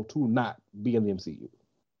Marvel to not be in the MCU.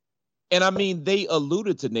 And I mean, they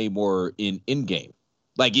alluded to Namor in Endgame.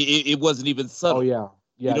 Like, it wasn't even subtle. Oh, yeah.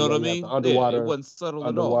 Yeah, you know what I mean? The underwater, it wasn't subtle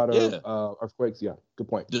at all. Yeah. Earthquakes. Yeah, good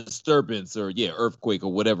point. Disturbance or earthquake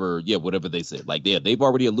or whatever. Yeah, whatever they said. Like, they've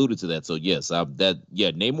already alluded to that. So yes,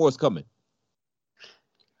 Namor's coming.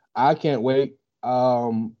 I can't wait.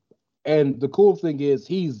 And the cool thing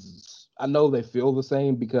is, I know they feel the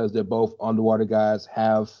same because they're both underwater guys,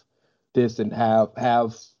 have this and have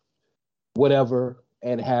whatever,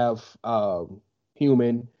 and have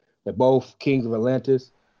human. They're both kings of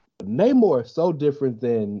Atlantis. Namor is so different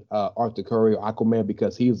than Arthur Curry or Aquaman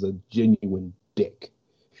because he's a genuine dick.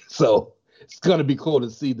 So it's gonna be cool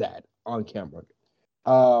to see that on camera.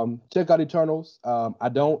 Check out Eternals. I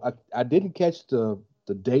didn't catch the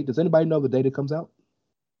date. Does anybody know the date it comes out?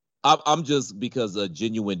 I'm just, because a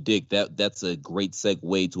genuine dick, that's a great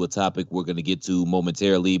segue to a topic we're gonna get to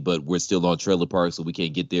momentarily, but we're still on Trailer Park, so we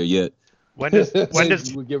can't get there yet. When does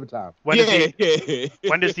we give it time? When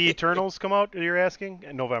does the Eternals come out? You're asking?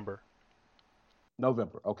 In November.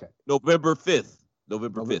 November. Okay. November 5th.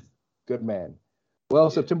 November 5th. Good man. Well,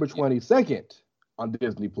 September 22nd on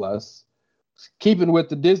Disney Plus. Keeping with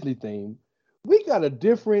the Disney theme, we got a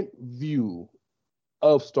different view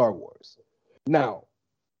of Star Wars. Now,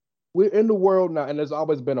 we're in the world now, and there's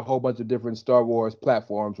always been a whole bunch of different Star Wars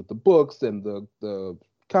platforms with the books and the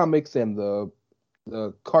comics and the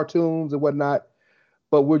cartoons and whatnot,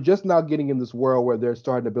 but we're just now getting in this world where they're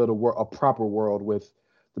starting to build a proper world with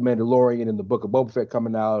the Mandalorian and the Book of Boba Fett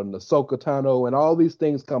coming out and Ahsoka Tano and all these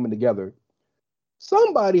things coming together.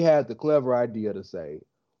 Somebody had the clever idea to say,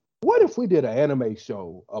 what if we did an anime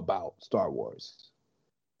show about Star Wars?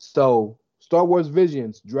 So Star Wars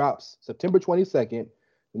Visions drops September 22nd,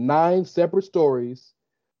 9 separate stories,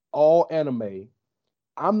 all anime.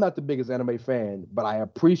 I'm not the biggest anime fan, but I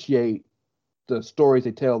appreciate the stories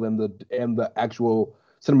they tell and the actual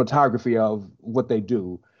cinematography of what they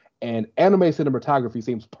do. And anime cinematography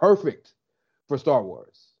seems perfect for Star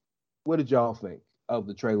Wars. What did y'all think of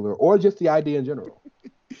the trailer or just the idea in general?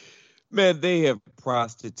 Man, they have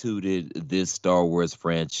prostituted this Star Wars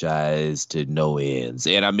franchise to no ends.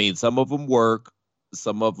 And I mean, some of them work.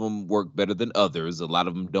 Some of them work better than others. A lot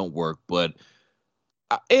of them don't work, but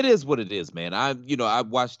it is what it is, man. I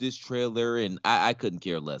watched this trailer and I couldn't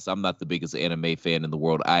care less. I'm not the biggest anime fan in the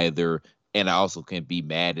world either. And I also can't be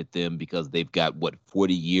mad at them because they've got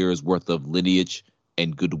 40 years worth of lineage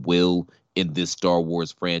and goodwill in this Star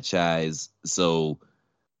Wars franchise. So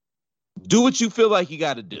do what you feel like you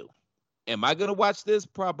got to do. Am I going to watch this?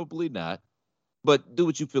 Probably not. But do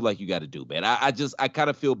what you feel like you got to do, man. I kind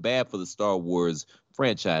of feel bad for the Star Wars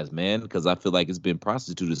franchise, man, because I feel like it's been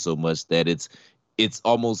prostituted so much that it's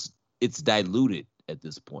diluted at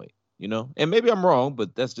this point, you know? And maybe I'm wrong,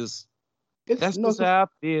 but that's just how I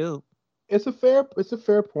feel. It's a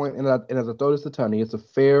fair point, and as I throw this to Tony, it's a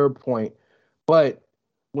fair point. But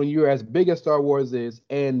when you're as big as Star Wars is,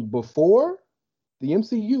 and before the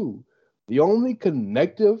MCU, the only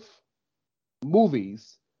connective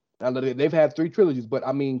movies, now they've had 3 trilogies, but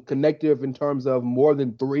I mean connective in terms of more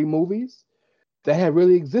than 3 movies that had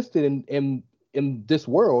really existed in this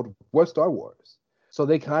world was Star Wars. So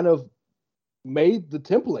they kind of made the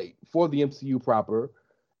template for the MCU proper,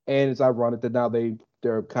 and it's ironic that now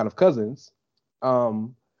they're kind of cousins.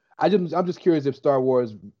 I'm just curious if Star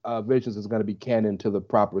Wars Visions is going to be canon to the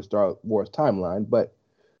proper Star Wars timeline. But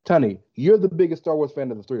Tony, you're the biggest Star Wars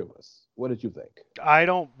fan of the three of us. What did you think? I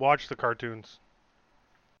don't watch the cartoons.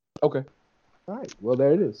 Okay. All right. Well,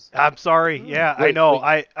 there it is. I'm sorry. Yeah, Wait, I know.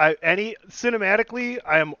 wait. I any cinematically,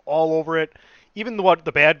 I am all over it. Even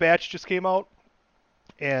the Bad Batch just came out,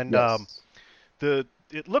 and Yes.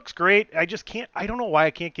 it looks great. I just can't. I don't know why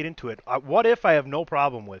I can't get into it. What if I have no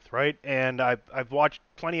problem with, right? And I've watched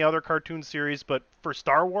plenty of other cartoon series, but for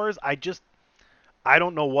Star Wars, I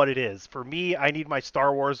don't know what it is. For me, I need my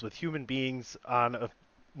Star Wars with human beings on a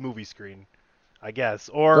movie screen, I guess,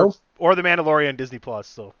 or The Mandalorian Disney Plus.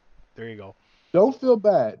 So there you go. Don't feel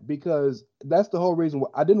bad because that's the whole reason why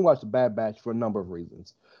I didn't watch the Bad Batch for a number of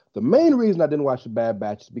reasons. The main reason I didn't watch the Bad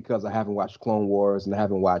Batch is because I haven't watched Clone Wars and I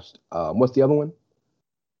haven't watched what's the other one?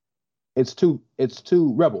 It's two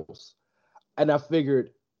Rebels. And I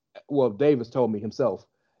figured, well, Davis told me himself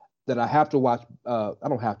that I have to watch I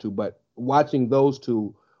don't have to, but watching those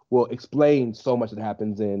two will explain so much that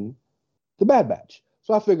happens in the Bad Batch.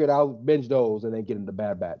 So I figured I'll binge those and then get into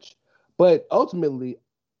Bad Batch. But ultimately,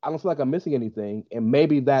 I don't feel like I'm missing anything. And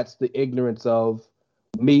maybe that's the ignorance of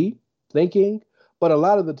me thinking. But a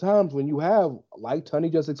lot of the times when you have, like Tony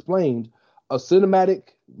just explained, a cinematic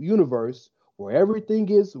universe where everything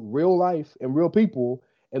is real life and real people,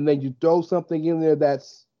 and then you throw something in there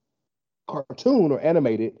that's cartoon or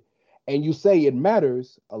animated, and you say it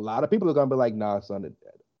matters, a lot of people are going to be like, nah, son, it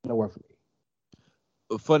don't work for me.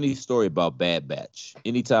 A funny story about Bad Batch.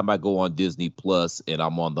 Anytime I go on Disney Plus and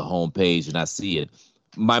I'm on the homepage and I see it,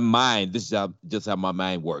 my mind, this is just how my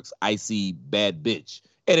mind works. I see Bad Bitch.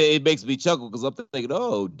 And it makes me chuckle because I'm thinking,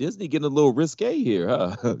 oh, Disney getting a little risque here,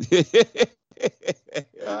 huh?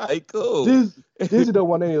 All right, cool. Disney don't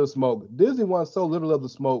want any of the smoke. Disney wants so little of the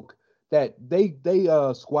smoke that they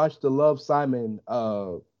squashed the Love, Simon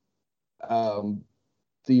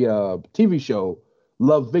TV show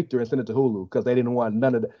Love, Victor and sent it to Hulu because they didn't want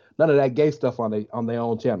none of that gay stuff on their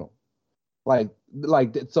own channel.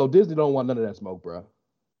 So Disney don't want none of that smoke, bro.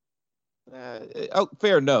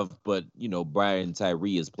 Fair enough, but Brian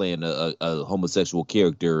Tyree is playing a homosexual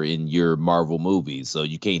character in your Marvel movies, so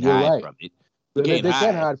you can't hide from it. They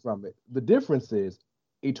can't hide from it. The difference is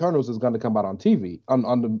Eternals is going to come out on TV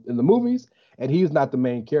in the movies, and he's not the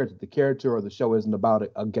main character. The character or the show isn't about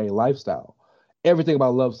a gay lifestyle. Everything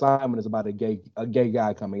about Love, Simon is about a gay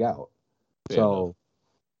guy coming out. Fair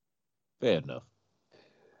enough.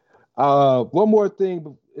 One more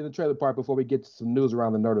thing in the trailer part before we get to some news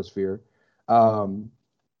around the nerdosphere. I'm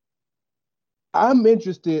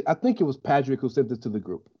interested. I think it was Patrick who sent this to the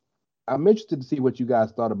group. I'm interested to see what you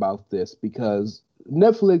guys thought about this because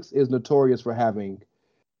Netflix is notorious for having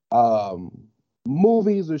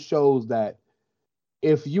movies or shows that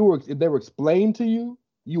if they were explained to you,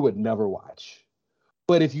 you would never watch.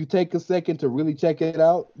 But if you take a second to really check it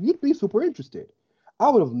out, you'd be super interested. I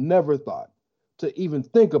would have never thought to even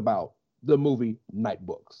think about the movie Night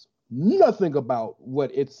Books. Nothing about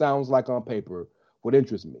what it sounds like on paper would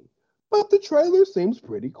interest me. But the trailer seems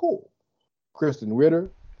pretty cool. Kristen Ritter,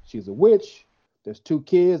 she's a witch. There's two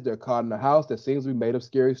kids. They're caught in a house that seems to be made of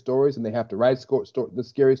scary stories, and they have to write the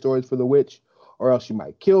scary stories for the witch, or else she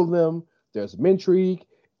might kill them. There's some intrigue.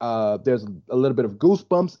 There's a little bit of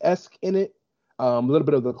Goosebumps-esque in it. A little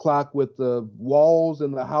bit of the clock with the walls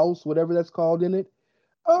in the house, whatever that's called in it.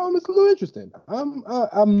 It's a little interesting.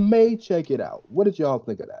 I may check it out. What did y'all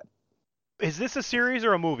think of that? Is this a series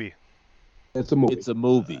or a movie? It's a movie. It's a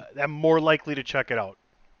movie. I'm more likely to check it out.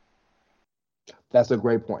 That's a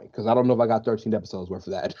great point, because I don't know if I got 13 episodes worth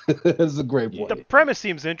of that. That's a great point. The premise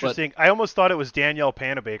seems interesting. I almost thought it was Danielle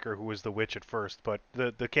Panabaker who was the witch at first, but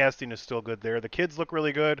the casting is still good there. The kids look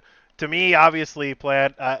really good. To me, obviously,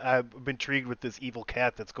 Plaid, I'm intrigued with this evil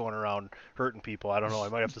cat that's going around hurting people. I don't know. I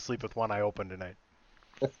might have to sleep with one eye open tonight.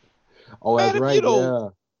 Oh, that's right, yeah.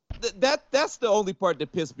 That's the only part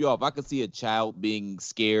that pissed me off. I could see a child being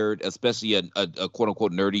scared, especially a quote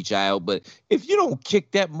unquote nerdy child. But if you don't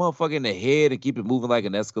kick that motherfucker in the head and keep it moving like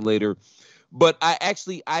an escalator, but I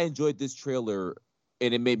enjoyed this trailer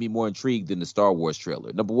and it made me more intrigued than the Star Wars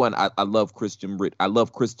trailer. Number one, I love Kristen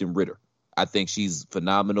Ritter. I think she's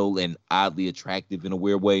phenomenal and oddly attractive in a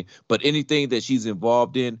weird way. But anything that she's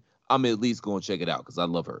involved in, I'm at least going to check it out because I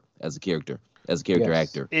love her as a character.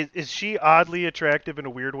 Actor. Is she oddly attractive in a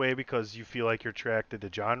weird way because you feel like you're attracted to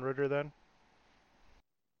John Ritter then?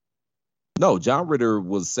 No, John Ritter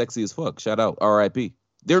was sexy as fuck. Shout out, R.I.P.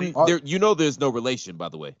 There's no relation, by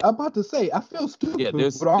the way. I'm about to say, I feel stupid. Yeah,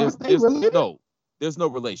 there's no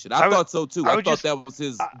relation. I thought so too. I thought that was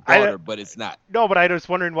his daughter, but it's not. No, but I was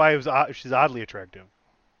wondering why she's oddly attractive.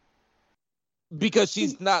 Because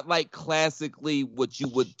she's not like classically what you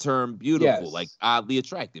would term beautiful, Yes. like oddly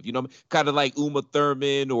attractive. You know, kind of like Uma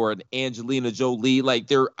Thurman or an Angelina Jolie. Like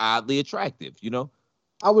they're oddly attractive. You know.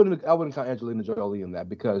 I wouldn't count Angelina Jolie in that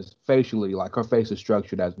because facially, like her face is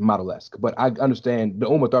structured as model-esque. But I understand the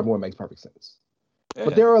Uma Thurman one makes perfect sense. Yeah.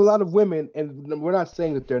 But there are a lot of women, and we're not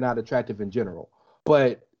saying that they're not attractive in general,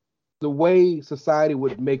 but the way society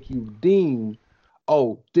would make you deem,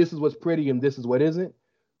 oh, this is what's pretty and this is what isn't.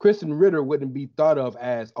 Kristen Ritter wouldn't be thought of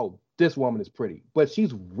as, oh, this woman is pretty, but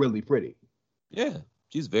she's really pretty. Yeah,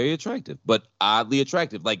 she's very attractive, but oddly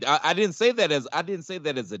attractive. Like I didn't say that as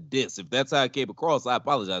a diss. If that's how it came across, I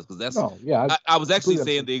apologize because that's I was actually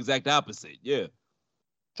saying the exact opposite. Yeah,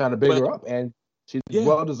 trying to big her up, and she's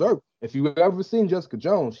well deserved. If you've ever seen Jessica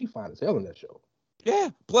Jones, she fine as hell in that show. Yeah.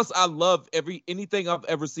 Plus, I love anything I've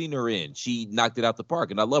ever seen her in. She knocked it out the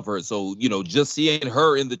park, and I love her. So just seeing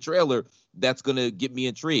her in the trailer, that's gonna get me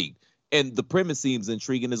intrigued. And the premise seems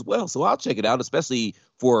intriguing as well. So I'll check it out, especially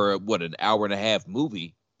for an hour and a half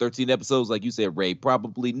movie. 13 episodes, like you said, Ray.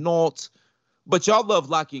 Probably not. But y'all love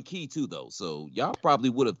Lock and Key too, though. So y'all probably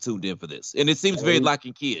would have tuned in for this. And it seems very Lock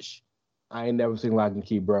and Key-ish. I ain't never seen Lock and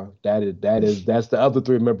Key, bro. That's the other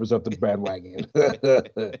three members of the bandwagon.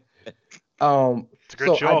 It's a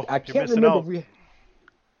good show. I can't remember if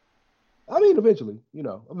eventually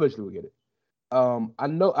we'll get it.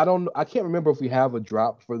 I can't remember if we have a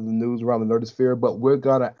drop for the news around the Nerdosphere, but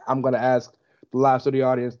I'm gonna ask the live studio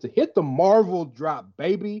audience to hit the Marvel drop,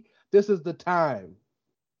 baby. This is the time.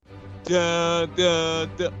 Dun, dun,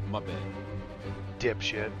 dun. My bad.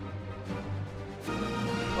 Dipshit.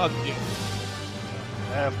 Fuck you.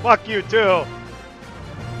 Fuck you too.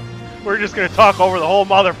 We're just gonna talk over the whole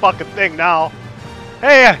motherfucking thing now.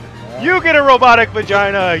 Hey, you get a robotic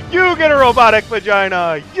vagina. You get a robotic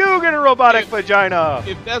vagina. You get a robotic vagina.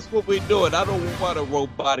 If that's what we're doing, I don't want a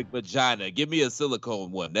robotic vagina. Give me a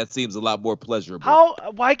silicone one. That seems a lot more pleasurable.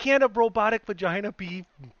 Why can't a robotic vagina be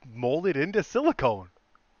molded into silicone?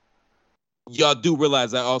 Y'all do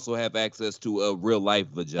realize I also have access to a real life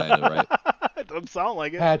vagina, right? It doesn't sound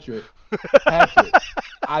like it. Patrick,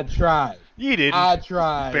 I tried. You didn't. I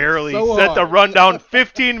tried. Barely so set hard. the rundown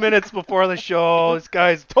 15 minutes before the show. This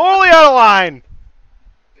guy's totally out of line.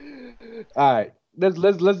 All right,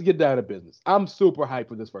 let's get down to business. I'm super hyped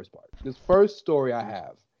for this first part. This first story I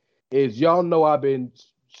have is y'all know I've been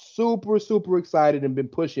super, super excited and been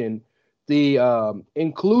pushing the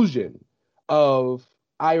inclusion of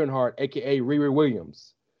Ironheart, aka Riri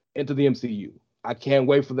Williams, into the MCU. I can't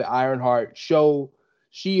wait for the Ironheart show.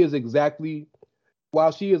 She is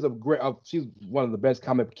while she is she's one of the best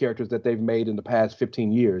comic characters that they've made in the past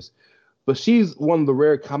 15 years, but she's one of the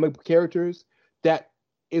rare comic characters that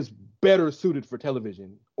is better suited for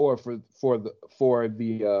television or for the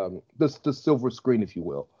silver screen, if you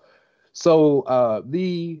will. So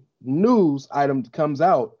the news item comes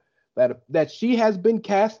out that she has been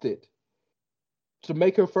casted to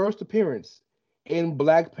make her first appearance in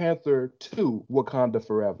Black Panther 2: Wakanda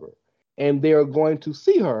Forever. And they are going to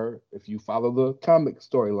see her, if you follow the comic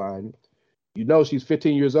storyline, she's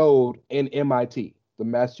 15 years old in MIT, the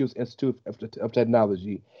Massachusetts Institute of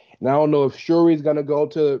Technology. And I don't know if Shuri's going to go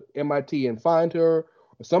to MIT and find her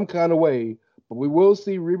or some kind of way, but we will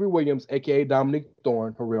see Riri Williams, a.k.a. Dominique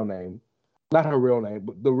Thorne, her real name. Not her real name,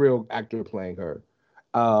 but the real actor playing her,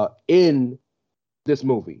 in this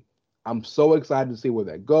movie. I'm so excited to see where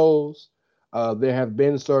that goes. There have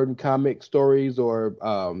been certain comic stories or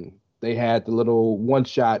they had the little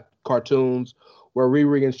one-shot cartoons where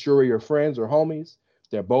Riri and Shuri are friends or homies.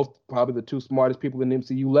 They're both probably the two smartest people in the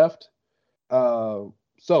MCU left.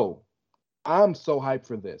 So I'm so hyped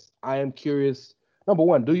for this. I am curious. Number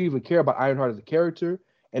one, do you even care about Ironheart as a character?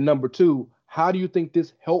 And number two, how do you think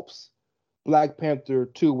this helps Black Panther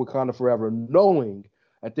 2: Wakanda Forever, knowing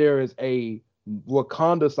that there is a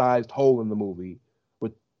Wakanda-sized hole in the movie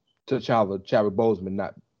with T'Challa, Chadwick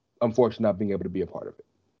Boseman, unfortunately not being able to be a part of it?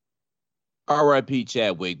 R.I.P.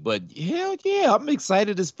 Chadwick, but hell yeah, I'm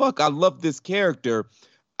excited as fuck. I love this character.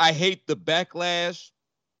 I hate the backlash,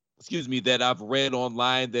 that I've read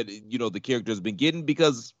online that, the character has been getting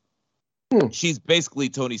because she's basically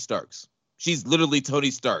Tony Stark's. She's literally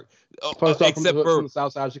Tony Stark. Except from the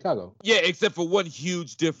south side of Chicago. Yeah, except for one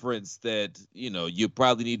huge difference that, you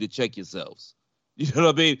probably need to check yourselves. You know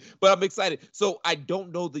what I mean? But I'm excited. So I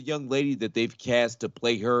don't know the young lady that they've cast to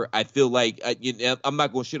play her. I feel like, I'm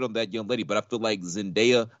not going to shit on that young lady, but I feel like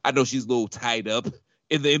Zendaya, I know she's a little tied up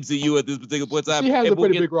in the MCU at this particular point in time. She has a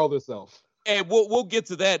pretty big role herself. And we'll get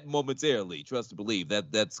to that momentarily. Trust and believe.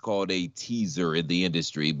 That's called a teaser in the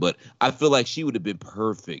industry. But I feel like she would have been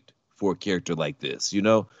perfect for a character like this,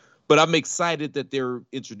 But But I'm excited that they're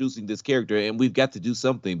introducing this character, and we've got to do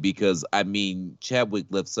something because, I mean, Chadwick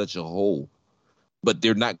left such a hole, but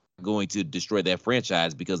they're not going to destroy that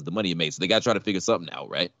franchise because of the money it made. So they got to try to figure something out,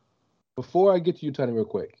 right? Before I get to you, Tony, real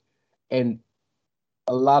quick, and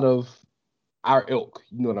a lot of our ilk,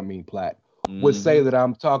 you know what I mean, Platt, would say that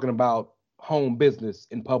I'm talking about home business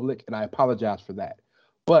in public, and I apologize for that.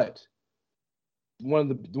 But one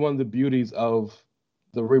of the beauties of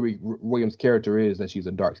the Riri Williams character is that she's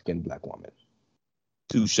a dark-skinned Black woman.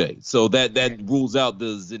 Touche. So that rules out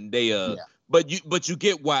the Zendaya. Yeah. But you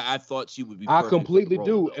get why I thought she would be. I completely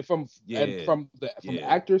do. And from the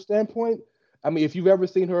actor standpoint, I mean, if you've ever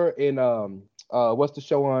seen her in what's the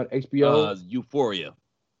show on HBO? Euphoria.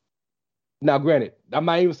 Now, granted, I'm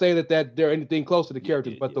not even saying that they're anything close to the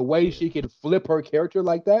characters, but the way she can flip her character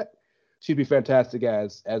like that, she'd be fantastic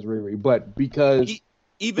as Riri. But because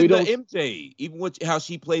even the MJ, even how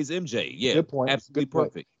she plays MJ, yeah, good point, absolutely good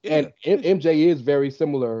point. Perfect. Yeah. And MJ is very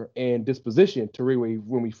similar in disposition to Riri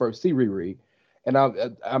when we first see Riri. And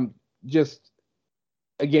I'm just,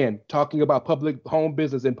 again, talking about public home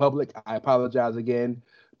business in public. I apologize again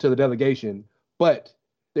to the delegation, but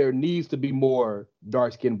there needs to be more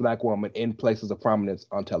dark-skinned Black women in places of prominence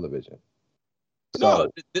on television.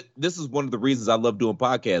 So this is one of the reasons I love doing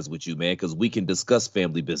podcasts with you, man, because we can discuss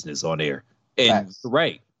family business on air. And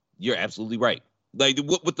right, you're absolutely right. Like,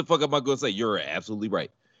 what the fuck am I going to say? You're absolutely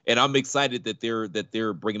right. And I'm excited that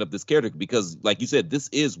they're bringing up this character because, like you said, this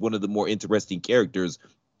is one of the more interesting characters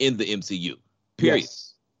in the MCU. Period.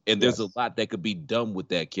 Yes. And there's a lot that could be done with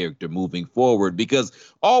that character moving forward because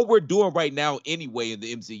all we're doing right now anyway in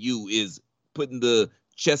the MCU is putting the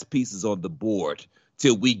chess pieces on the board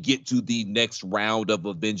till we get to the next round of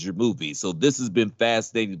Avenger movies. So this has been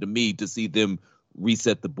fascinating to me to see them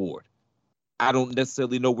reset the board. I don't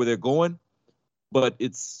necessarily know where they're going, but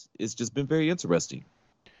it's just been very interesting.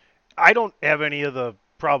 I don't have any of the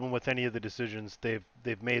problem with any of the decisions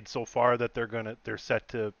they've made so far that they're set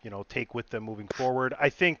to, take with them moving forward. I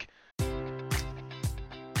think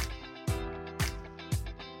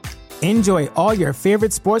Enjoy all your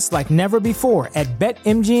favorite sports like never before at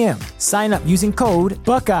BetMGM. Sign up using code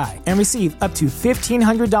Buckeye and receive up to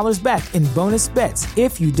 $1,500 back in bonus bets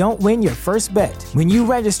if you don't win your first bet. When you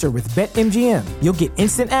register with BetMGM, you'll get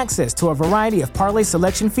instant access to a variety of parlay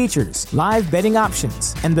selection features, live betting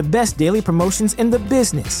options, and the best daily promotions in the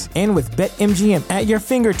business. And with BetMGM at your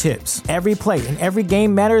fingertips, every play and every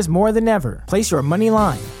game matters more than ever. Place your money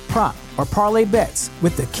line, prop, or parlay bets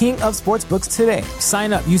with the king of sportsbooks today.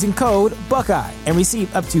 Sign up using code Buckeye and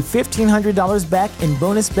receive up to $1,500 back in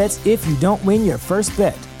bonus bets if you don't win your first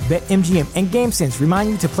bet. BetMGM and GameSense remind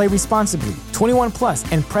you to play responsibly. 21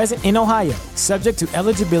 plus and present in Ohio, subject to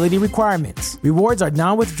eligibility requirements. Rewards are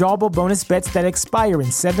non-withdrawable bonus bets that expire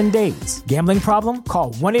in 7 days. Gambling problem?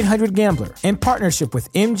 Call 1-800-GAMBLER. In partnership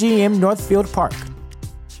with MGM Northfield Park.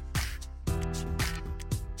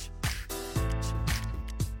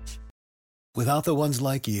 Without the ones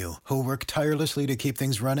like you, who work tirelessly to keep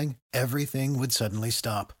things running, everything would suddenly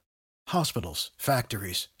stop. Hospitals,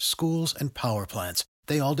 factories, schools, and power plants,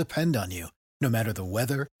 they all depend on you. No matter the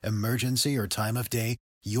weather, emergency, or time of day,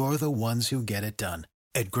 you're the ones who get it done.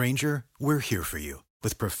 At Grainger, we're here for you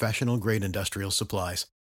with professional-grade industrial supplies.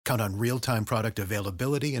 Count on real-time product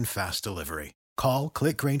availability and fast delivery. Call,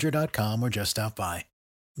 click Grainger.com, or just stop by.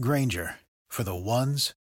 Grainger, for the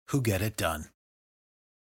ones who get it done.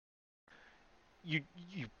 You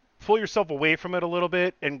pull yourself away from it a little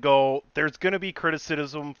bit and go, there's going to be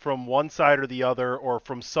criticism from one side or the other or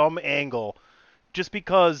from some angle, just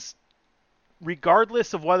because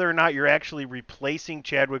regardless of whether or not you're actually replacing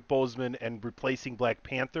Chadwick Boseman and replacing Black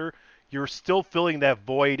Panther, you're still filling that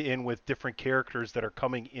void in with different characters that are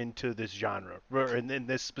coming into this genre or in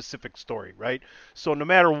this specific story, right? So no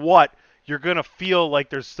matter what, you're going to feel like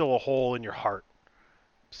there's still a hole in your heart.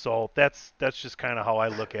 So that's just kind of how I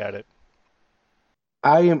look at it.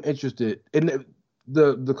 I am interested in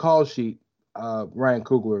the call sheet. Ryan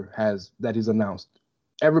Coogler has that he's announced.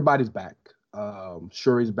 Everybody's back.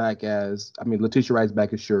 Shuri's back Letitia Wright's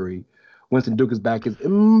back as Shuri. Winston Duke is back as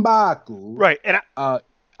M'Baku. Right, and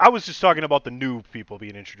I was just talking about the new people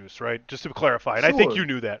being introduced, right? Just to clarify, and sure. I think you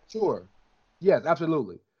knew that. Sure. Yes,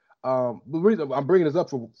 absolutely. The reason I'm bringing this up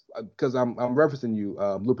because I'm referencing you.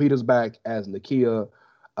 Lupita's back as Nakia.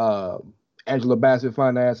 Angela Bassett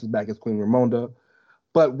Fine-Ass is back as Queen Ramonda.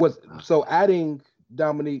 But so adding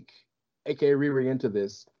Dominique, aka Riri, into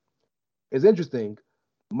this is interesting.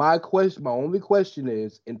 My only question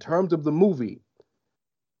is, in terms of the movie,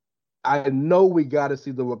 I know we got to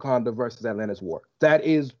see the Wakanda versus Atlantis war. That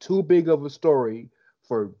is too big of a story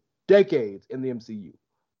for decades in the MCU.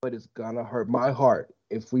 but it's gonna hurt my heart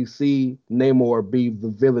if we see Namor be the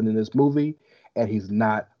villain in this movie and he's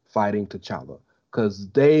not fighting T'Challa, because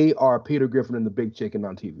they are Peter Griffin and the Big Chicken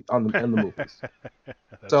on TV in the movies.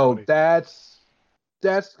 So funny.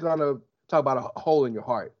 that's gonna talk about a hole in your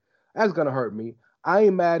heart. That's gonna hurt me. I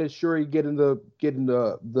ain't mad at Shuri getting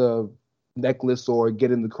the necklace or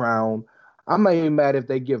getting the crown. I'm not even mad if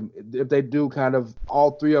they do kind of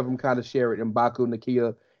all three of them kind of share it, M'Baku,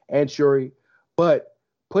 Nakia, and Shuri. But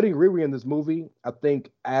putting Riri in this movie, I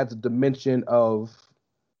think, adds a dimension of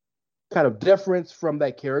kind of difference from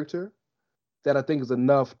that character that I think is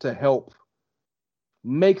enough to help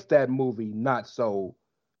make that movie not so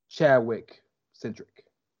Chadwick centric.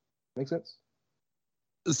 Make sense?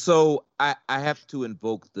 So I have to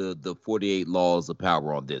invoke the 48 Laws of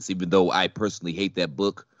Power on this, even though I personally hate that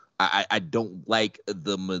book. I don't like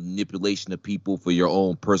the manipulation of people for your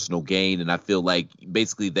own personal gain, and I feel like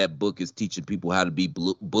basically that book is teaching people how to be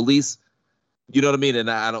bullies. You know what I mean?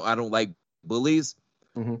 And I don't like bullies.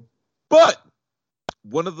 Mm-hmm. But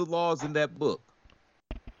one of the laws in that book: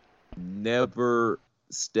 never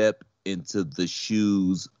step into the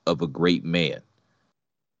shoes of a great man.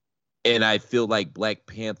 And I feel like Black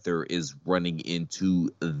Panther is running into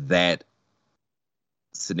that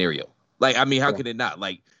scenario. Like, I mean, how can it not?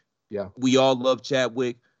 Like, we all love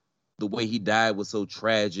Chadwick. The way he died was so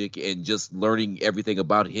tragic, and just learning everything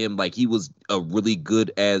about him, like, he was a really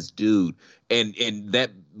good ass dude. And that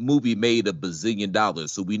movie made $1 bazillion.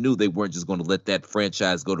 So we knew they weren't just going to let that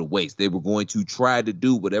franchise go to waste. They were going to try to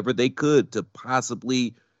do whatever they could to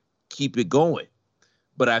possibly keep it going.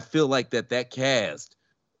 But I feel like that cast,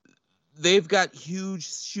 they've got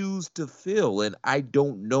huge shoes to fill, and I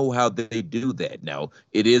don't know how they do that. Now,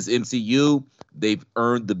 it is MCU. They've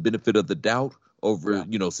earned the benefit of the doubt over,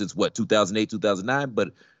 since 2008, 2009,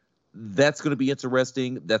 but that's going to be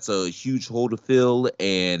interesting. That's a huge hole to fill,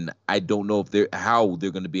 and I don't know how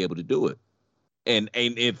they're going to be able to do it. And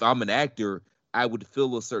if I'm an actor, I would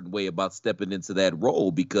feel a certain way about stepping into that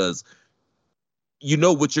role, because you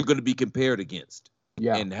know what you're going to be compared against.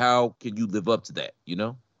 Yeah. And how can you live up to that,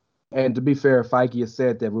 And to be fair, Feige has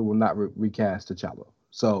said that we will not recast T'Challa.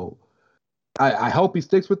 So I hope he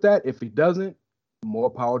sticks with that. If he doesn't,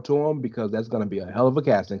 more power to him, because that's going to be a hell of a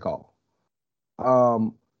casting call.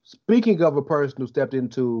 Speaking of a person who stepped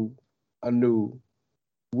into a new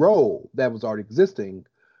role that was already existing,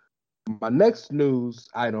 my next news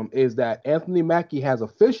item is that Anthony Mackie has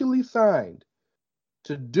officially signed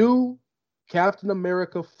to do Captain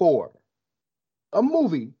America 4, a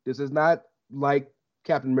movie. This is not like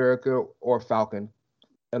Captain America or Falcon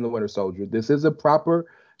and the Winter Soldier. This is a proper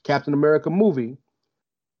Captain America movie.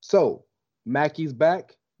 So Mackie's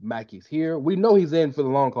back. Mackie's here. We know he's in for the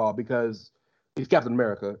long haul because he's Captain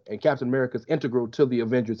America, and Captain America is integral to the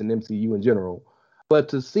Avengers and MCU in general. But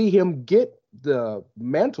to see him get the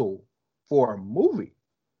mantle for a movie,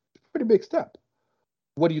 it's a pretty big step.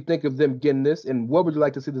 What do you think of them getting this, and what would you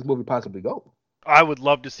like to see this movie possibly go? I would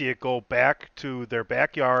love to see it go back to their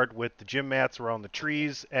backyard with the gym mats around the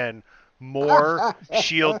trees and more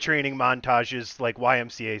SHIELD training montages like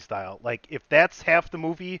YMCA style. Like, if that's half the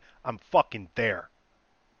movie, I'm fucking there.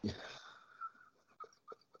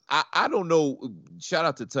 I don't know. Shout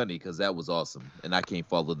out to Tunny, because that was awesome, and I can't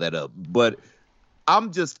follow that up. But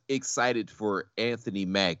I'm just excited for Anthony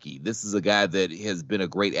Mackie. This is a guy that has been a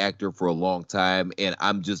great actor for a long time, and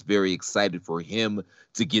I'm just very excited for him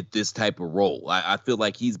to get this type of role. I feel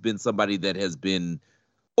like he's been somebody that has been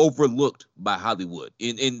overlooked by Hollywood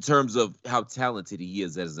in terms of how talented he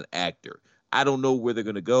is as an actor. I don't know where they're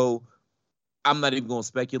going to go. I'm not even going to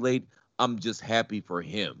speculate. I'm just happy for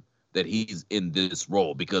him that he's in this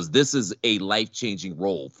role, because this is a life-changing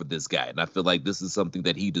role for this guy, and I feel like this is something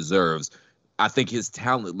that he deserves. I think his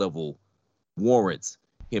talent level warrants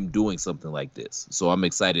him doing something like this. So I'm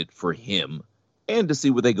excited for him and to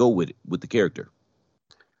see where they go with the character.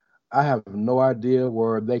 I have no idea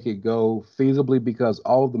where they could go feasibly, because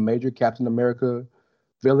all of the major Captain America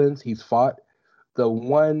villains he's fought, the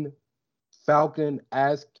one Falcon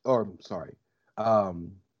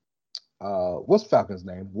what's Falcon's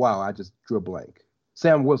name? Wow, I just drew a blank.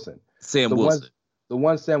 Sam Wilson. The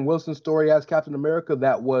one Sam Wilson story as Captain America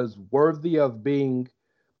that was worthy of being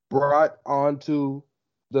brought onto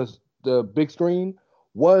the big screen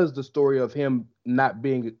was the story of him not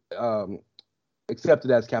being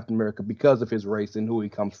accepted as Captain America because of his race and who he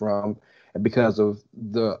comes from, and because of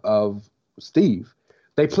Steve.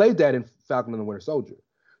 They played that in Falcon and the Winter Soldier.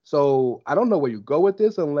 So I don't know where you go with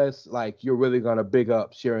this unless like you're really gonna big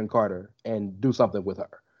up Sharon Carter and do something with her.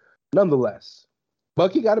 Nonetheless,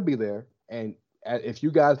 Bucky got to be there, and if you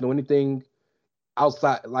guys know anything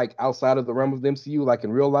outside of the realm of the MCU, like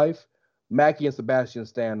in real life, Mackie and Sebastian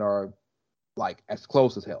Stan are like as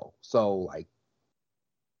close as hell. So like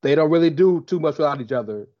they don't really do too much without each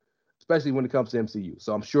other, especially when it comes to MCU.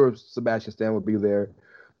 So I'm sure Sebastian Stan will be there.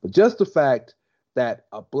 But just the fact that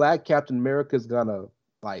a black Captain America is gonna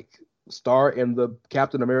like star in the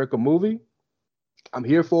Captain America movie, I'm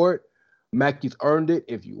here for it. Mackie's earned it.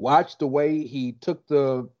 If you watch the way he took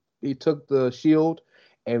the shield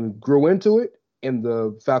and grew into it in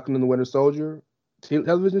the Falcon and the Winter Soldier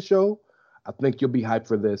television show, I think you'll be hyped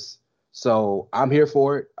for this. So I'm here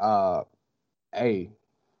for it. Hey,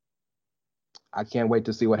 I can't wait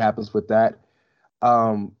to see what happens with that.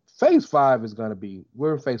 Phase 5 is going to be,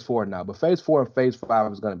 we're in Phase 4 now, but Phase 4 and Phase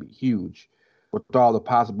 5 is going to be huge with all the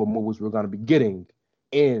possible movies we're going to be getting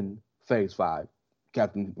in Phase 5.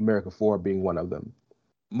 Captain America 4 being one of them.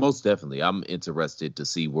 Most definitely. I'm interested to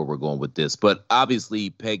see where we're going with this. But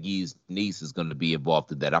obviously, Peggy's niece is going to be involved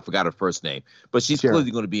in that. I forgot her first name, but she's Sharon.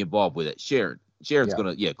 clearly going to be involved with it. Sharon's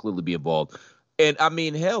going to, clearly be involved. And I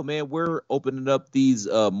mean, hell, man, we're opening up these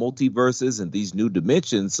multiverses and these new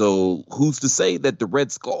dimensions. So who's to say that the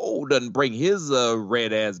Red Skull doesn't bring his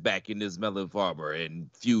red ass back in this Melon Farmer and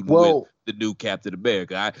feud with the new Captain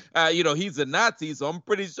America? He's a Nazi, so I'm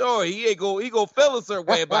pretty sure he gonna feel a certain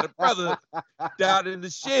way about a brother down in the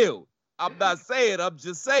Shield. I'm not saying, I'm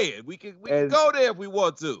just saying we can go there if we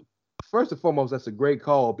want to. First and foremost, that's a great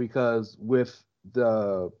call because with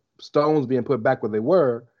the stones being put back where they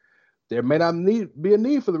were, there may not be a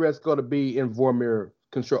need for the Red Skull to be in Vormir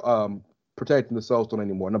control, protecting the Soul Stone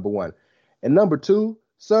anymore, number one. And number two,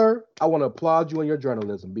 sir, I want to applaud you on your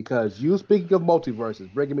journalism because you speaking of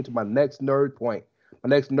multiverses, bringing me to my next nerd point, my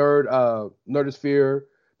next nerdosphere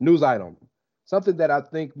news item, something that I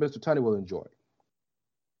think Mr. Tunney will enjoy.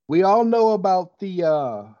 We all know about the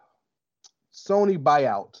Sony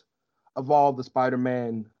buyout of all the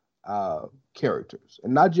Spider-Man characters,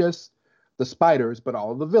 and not just the spiders, but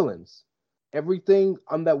all the villains. Everything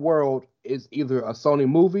on that world is either a Sony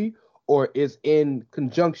movie or is in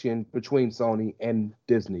conjunction between Sony and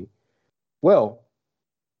Disney. Well,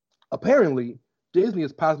 apparently, Disney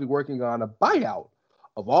is possibly working on a buyout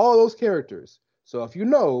of all those characters. So if you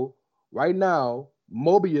know, right now,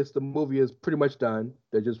 Mobius, the movie is pretty much done.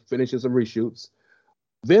 They're just finishing some reshoots.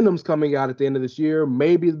 Venom's coming out at the end of this year,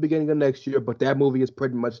 maybe the beginning of next year, but that movie is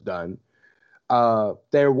pretty much done.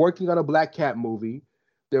 They're working on a Black Cat movie.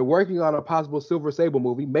 They're working on a possible Silver Sable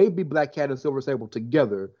movie, maybe Black Cat and Silver Sable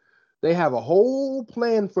together. They have a whole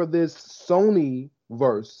plan for this Sony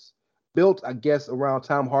verse built, I guess, around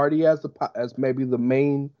Tom Hardy as maybe the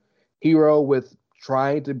main hero with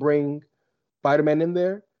trying to bring Spider-Man in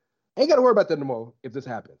there. Ain't got to worry about that no more if this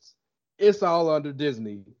happens. It's all under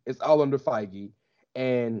Disney. It's all under Feige.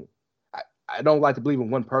 And I don't like to believe in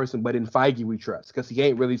one person, but in Feige we trust because he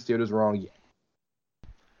ain't really steered us wrong yet.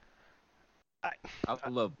 I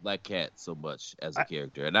love Black Cat so much as a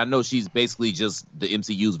character. And I know she's basically just the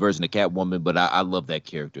MCU's version of Catwoman, but I love that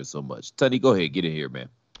character so much. Tunney, go ahead. Get in here, man.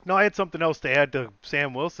 No, I had something else to add to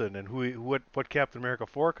Sam Wilson and what Captain America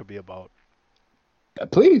 4 could be about.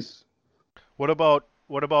 Please. What about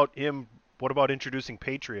him? What about introducing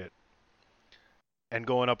Patriot and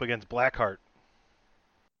going up against Blackheart?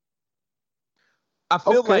 I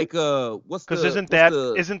feel like isn't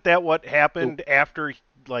that what happened after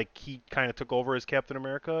like he kind of took over as Captain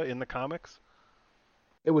America in the comics?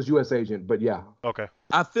 It was U.S. Agent, but yeah. Okay.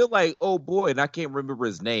 I feel like, oh boy, and I can't remember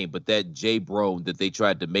his name, but that Jay Brone that they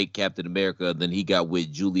tried to make Captain America, and then he got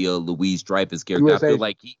with Julia Louis-Dreyfus character. I feel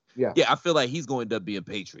like I feel like he's going to be a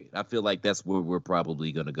Patriot. I feel like that's where we're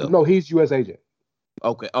probably going to go. No, he's U.S. Agent.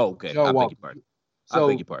 Okay. Oh, okay. I beg your pardon. So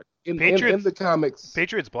I beg your pardon. In the comics,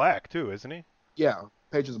 Patriot's black too, isn't he? Yeah,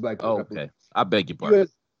 Patriot's black. Oh, okay. I beg your pardon.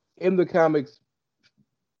 In the comics,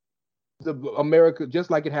 the America,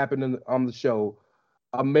 just like it happened on the show,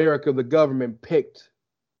 America, the government picked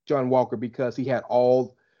John Walker because he had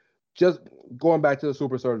just going back to the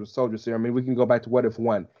Super Soldier Serum. I mean, we can go back to What If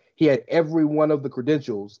 1. He had every one of the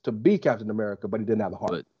credentials to be Captain America, but he didn't have the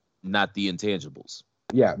heart. But not the intangibles.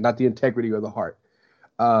 Yeah, not the integrity or the heart.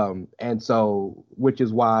 And so, which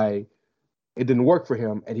is why it didn't work for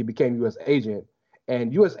him, and he became U.S. Agent.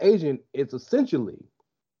 And U.S. Agent is essentially,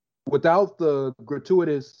 without the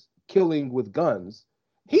gratuitous killing with guns,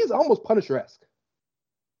 he's almost Punisher-esque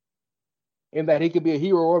in that he could be a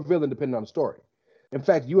hero or a villain depending on the story. In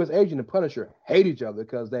fact, U.S. Agent and Punisher hate each other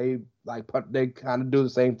because they kind of do the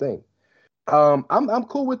same thing. I'm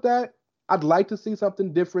cool with that. I'd like to see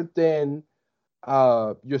something different than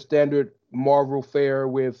your standard Marvel fare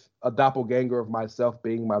with a doppelganger of myself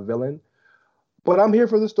being my villain. But I'm here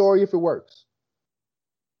for the story if it works.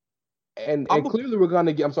 And clearly we're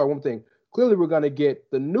gonna get. I'm sorry, one thing. Clearly we're gonna get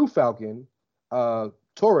the new Falcon,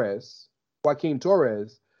 Joaquin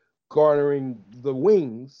Torres, garnering the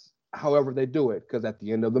wings. However they do it, because at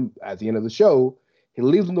the end of the show, he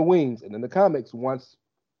leaves them the wings, and in the comics, once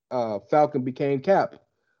Falcon became Cap,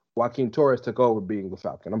 Joaquin Torres took over being the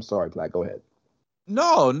Falcon. I'm sorry, Black. Go ahead.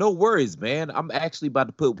 No worries, man. I'm actually about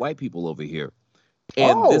to put white people over here,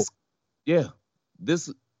 and this.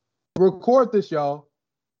 Record this, y'all.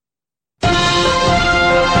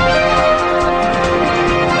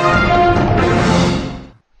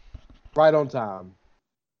 Right on time.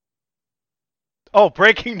 Oh,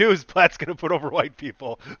 breaking news. Platt's going to put over white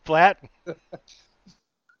people. Platt?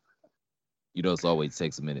 It always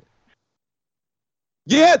takes a minute.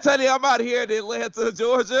 Yeah, Teddy, I'm out here in Atlanta,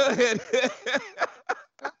 Georgia.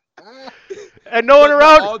 And no one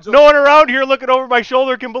around here looking over my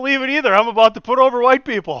shoulder can believe it either. I'm about to put over white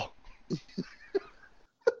people.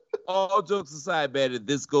 All jokes aside, man,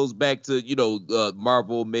 this goes back to,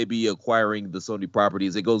 Marvel maybe acquiring the Sony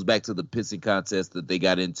properties. It goes back to the pissing contest that they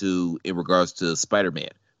got into in regards to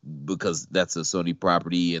Spider-Man, because that's a Sony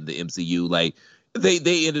property and the MCU. Like,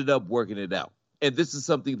 they ended up working it out. And this is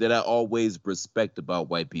something that I always respect about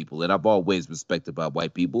white people. And I've always respected about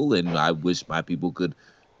white people, and I wish my people could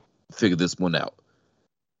figure this one out.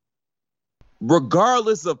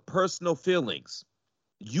 Regardless of personal feelings,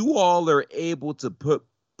 you all are able to put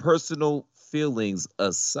personal feelings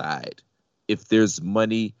aside if there's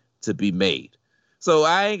money to be made. So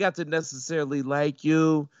I ain't got to necessarily like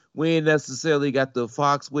you. We ain't necessarily got to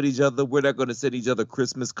fox with each other. We're not going to send each other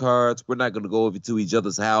Christmas cards. We're not going to go over to each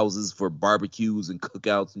other's houses for barbecues and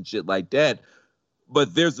cookouts and shit like that.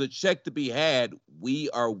 But there's a check to be had. We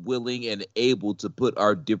are willing and able to put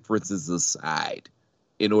our differences aside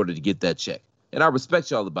in order to get that check. And I respect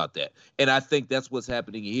y'all about that. And I think that's what's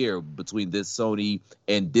happening here between this Sony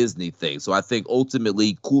and Disney thing. So I think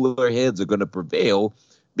ultimately cooler heads are going to prevail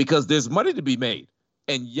because there's money to be made.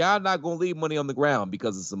 And y'all not going to leave money on the ground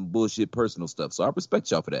because of some bullshit personal stuff. So I respect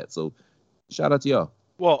y'all for that. So shout out to y'all.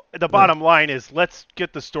 Well, the bottom line is let's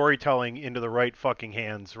get the storytelling into the right fucking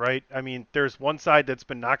hands, right? I mean, there's one side that's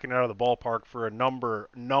been knocking it out of the ballpark for a number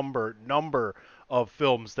of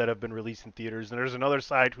films that have been released in theaters, and there's another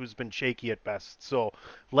side who's been shaky at best. So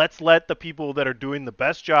let's let the people that are doing the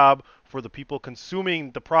best job for the people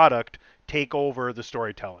consuming the product take over the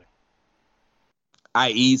storytelling.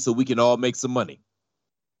 I.e., so we can all make some money.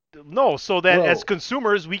 No, so that as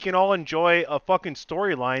consumers, we can all enjoy a fucking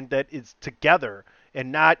storyline that is together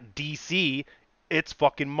and not DC. It's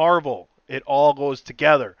fucking Marvel. It all goes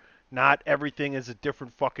together. Not everything is a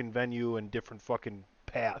different fucking venue and different fucking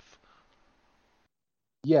path.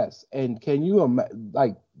 Yes, and can you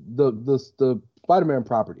like the Spider-Man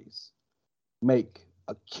properties make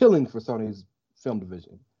a killing for Sony's film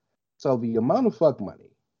division? So the amount of fuck money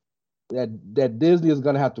that Disney is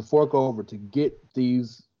going to have to fork over to get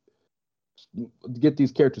these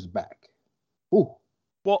characters back. Ooh.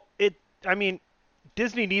 Well,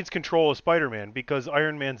 Disney needs control of Spider-Man because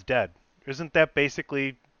Iron Man's dead. Isn't that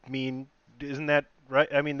basically isn't that right?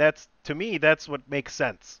 I mean, that's what makes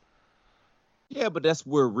sense. Yeah, but that's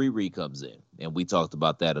where Riri comes in, and we talked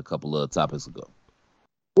about that a couple of topics ago.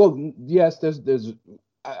 Well, yes, there's.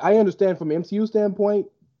 I understand from an MCU standpoint,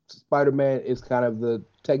 Spider-Man is kind of the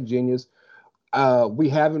tech genius. We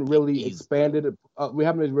haven't really expanded. We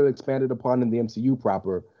haven't really expanded upon in the MCU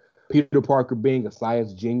proper Peter Parker being a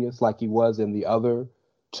science genius like he was in the other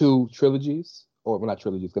two trilogies, or well, not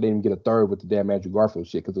trilogies. Because they didn't even get a third with the damn Andrew Garfield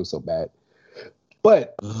shit because it was so bad.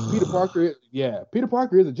 But Peter Parker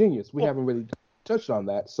is a genius. We haven't really touched on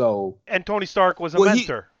that. So, and Tony Stark was a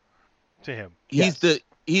mentor to him. He's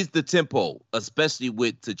the tempo, especially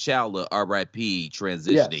with T'Challa, R.I.P.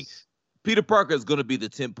 transitioning. Yes. Peter Parker is going to be the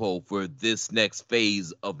tempo for this next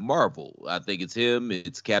phase of Marvel. I think it's him,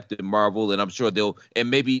 it's Captain Marvel, and I'm sure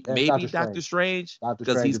maybe Doctor Strange,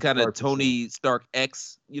 because he's kind of Tony Stark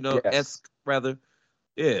esque rather.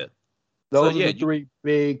 Yeah. Those are the three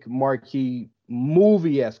big marquee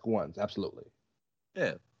movie-esque ones, absolutely.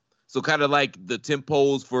 Yeah. So kind of like the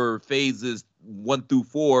tempos for phases 1 through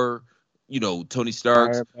 4, Tony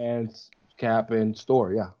Stark, Iron Man, Cap, and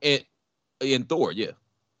Thor, yeah. And Thor, yeah.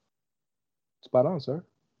 Spot on, sir.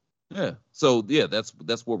 Yeah. So yeah, that's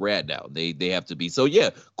where we're at now. They have to be. So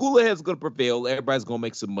yeah, cooler heads gonna prevail. Everybody's gonna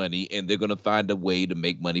make some money, and they're gonna find a way to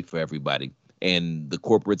make money for everybody. And the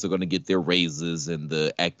corporates are gonna get their raises, and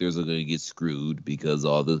the actors are gonna get screwed because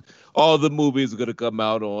all the movies are gonna come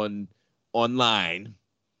out online.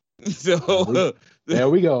 So there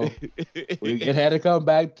we go. It had to come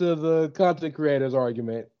back to the content creators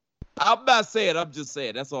argument. I'm not saying. I'm just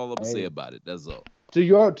saying. That's all I'm gonna say about it. That's all. to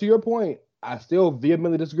your point, I still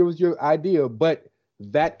vehemently disagree with your idea, but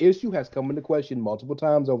that issue has come into question multiple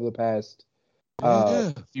times over the past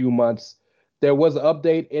few months. There was an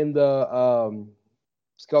update in the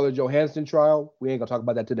Scarlett Johansson trial. We ain't gonna talk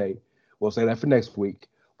about that today. We'll say that for next week.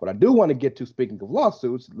 What I do want to get to, speaking of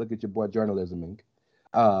lawsuits, look at your boy Journalism Inc.,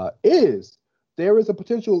 is there is a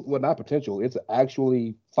potential, well, not potential, it's an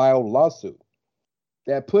actually filed lawsuit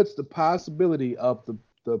that puts the possibility of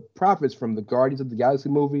the profits from the Guardians of the Galaxy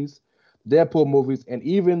movies, Deadpool movies, and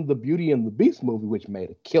even the Beauty and the Beast movie, which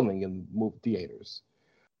made a killing in movie theaters.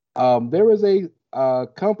 There is a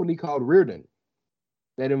company called Reardon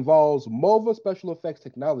that involves MOVA special effects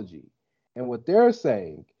technology. And what they're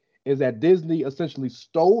saying is that Disney essentially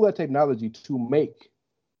stole that technology to make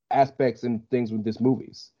aspects and things with these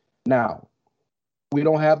movies. Now, we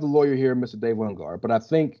don't have the lawyer here, Mr. Dave Wingard, but I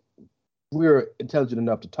think we're intelligent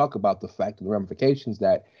enough to talk about the fact and the ramifications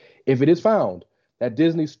that if it is found that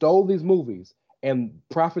Disney stole these movies and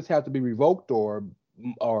profits have to be revoked or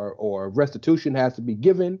restitution has to be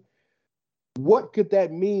given, what could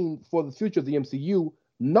that mean for the future of the MCU,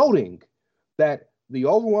 noting that the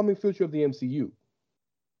overwhelming future of the MCU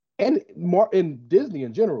and in Disney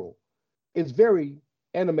in general is very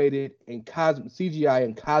animated and CGI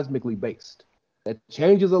and cosmically based? That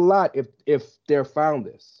changes a lot if they're found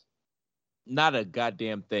this. Not a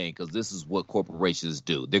goddamn thing, because this is what corporations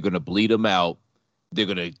do. They're going to bleed them out. They're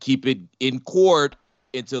going to keep it in court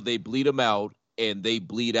until they bleed them out, and they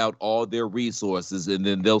bleed out all their resources, and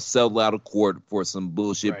then they'll sell out of court for some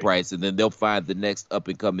bullshit price, and then they'll find the next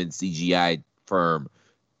up-and-coming CGI firm,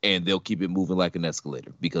 and they'll keep it moving like an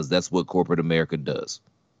escalator, because that's what corporate America does.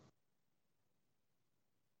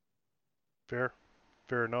 Fair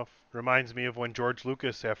enough. Reminds me of when George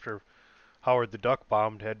Lucas, after Howard the Duck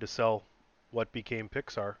bombed, had to sell what became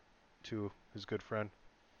Pixar to his good friend.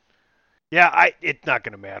 Yeah, it's not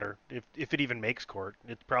going to matter. If it even makes court,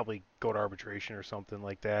 it'd probably go to arbitration or something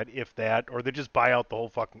like that, if that, or they just buy out the whole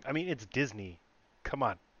fucking... I mean, it's Disney. Come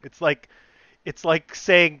on. It's like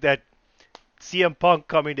saying that CM Punk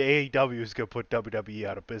coming to AEW is going to put WWE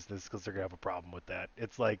out of business because they're going to have a problem with that.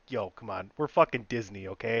 It's like, yo, come on. We're fucking Disney,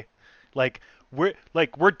 okay? We're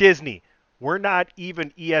Disney. We're not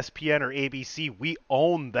even ESPN or ABC. We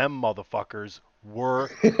own them motherfuckers. We're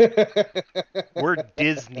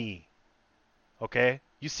Disney. Okay?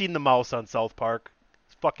 You seen the mouse on South Park?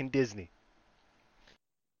 It's fucking Disney.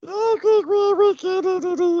 That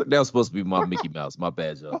was supposed to be my Mickey Mouse. My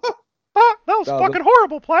bad, y'all. That was fucking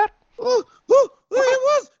horrible, Platt. It was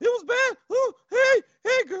bad.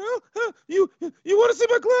 Hey, girl. You want to see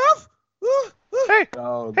my glove?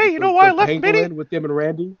 Hey, you know why I left Minnie? With them and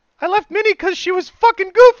Randy? I left Minnie because she was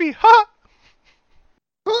fucking goofy, huh?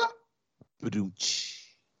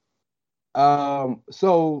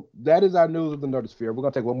 So that is our news of the Nerdosphere. We're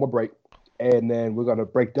going to take one more break, and then we're going to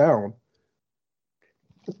break down.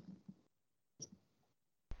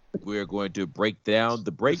 We're going to break down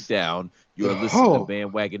the breakdown. You're listening to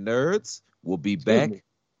Bandwagon Nerds. We'll be back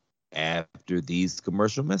after these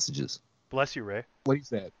commercial messages. Bless you, Ray. What he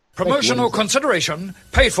said. Promotional consideration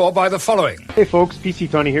paid for by the following. Hey folks,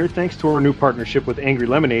 PC Tony here. Thanks to our new partnership with Angry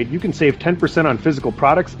Lemonade, you can save 10% on physical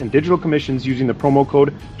products and digital commissions using the promo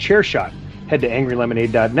code ChairShot. Head to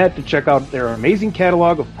angrylemonade.net to check out their amazing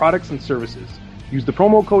catalog of products and services. Use the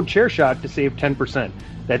promo code ChairShot to save 10%.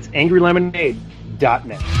 That's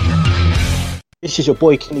angrylemonade.net. This is your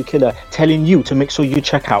boy Kenny Killer telling you to make sure you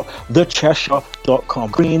check out thechairshot.com,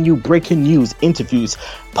 bringing you breaking news, interviews,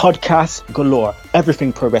 podcasts galore,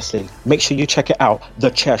 everything pro wrestling. Make sure you check it out,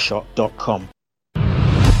 thechairshot.com.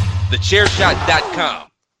 Thechairshot.com.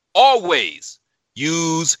 Always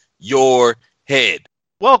use your head.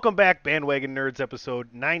 Welcome back, Bandwagon Nerds, episode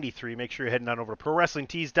 93. Make sure you're heading on over to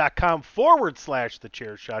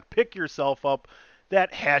ProWrestlingTees.com/thechairshot. Pick yourself up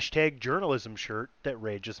that hashtag journalism shirt that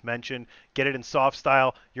Ray just mentioned. Get it in soft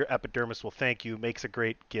style. Your epidermis will thank you. Makes a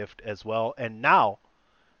great gift as well. And now,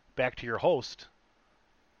 back to your host,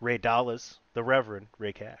 Ray Dallas, the Reverend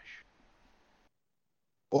Ray Cash.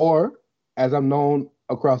 Or, as I'm known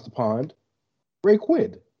across the pond, Ray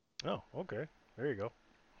Quid. Oh, okay. There you go.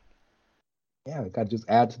 Yeah, I got to just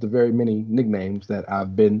add to the very many nicknames that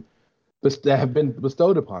have been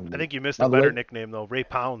bestowed upon me. I think you missed a better nickname, though. Ray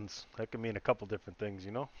Pounds. That can mean a couple different things,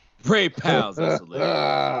 you know? Ray Pounds. That's hilarious.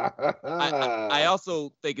 I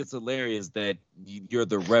also think it's hilarious that you're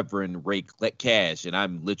the Reverend Ray Cash, and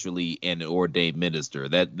I'm literally an ordained minister.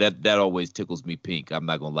 That always tickles me pink. I'm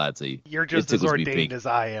not going to lie to you. You're just as ordained as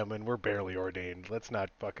I am, and we're barely ordained. Let's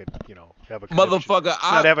not fucking, have a conniption. Motherfucker,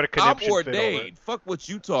 I'm ordained. Fuck what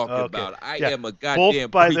you talking about. I am a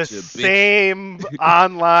goddamn both by preacher, the same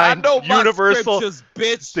online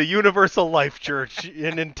the Universal Life Church,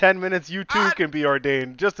 and in 10 minutes you too can be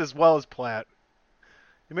ordained just as well as Platt.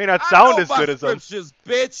 It may not sound as good as them. Scriptures,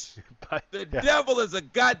 bitch. The devil is a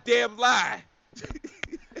goddamn lie.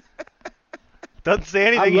 Doesn't say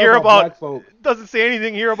anything here about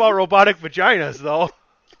robotic vaginas though.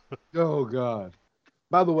 Oh God.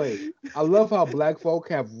 By the way, I love how black folk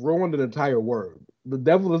have ruined an entire word. The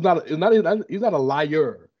devil is not he's not a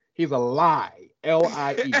liar. He's a lie.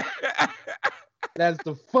 L-I-E. That's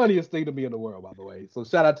the funniest thing to me in the world, by the way. So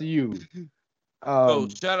shout out to you.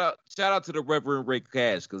 Shout out to the Reverend Ray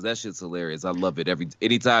Cash, because that shit's hilarious. I love it.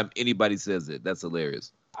 Anytime anybody says it, that's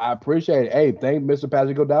hilarious. I appreciate it. Hey, thank Mr.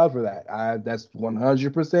 Patrick O'Dowd for that. That's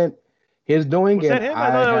 100% his doing. Was that him?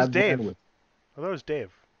 I thought that was Dave. I thought it was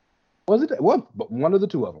Dave. Was it one of the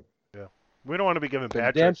two of them? Yeah. We don't want to be giving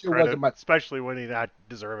Patrick credit, especially when he's not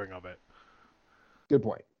deserving of it. Good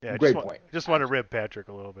point. Yeah, great point. Just want to rib Patrick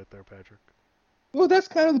a little bit there, Patrick. Well, that's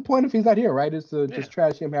kind of the point if he's not here, right? It's to just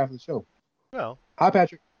trash him half the show. Well. Hi,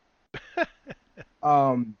 Patrick.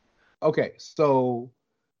 Okay, so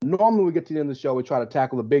normally we get to the end of the show, we try to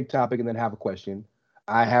tackle a big topic and then have a question.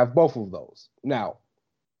 I have both of those. Now,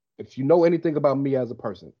 if you know anything about me as a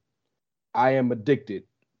person, I am addicted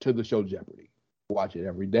to the show Jeopardy. Watch it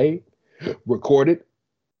every day, record it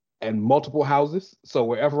in multiple houses, so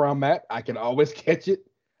wherever I'm at, I can always catch it.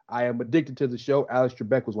 I am addicted to the show. Alex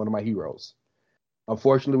Trebek was one of my heroes.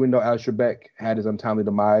 Unfortunately, we know Alex Trebek had his untimely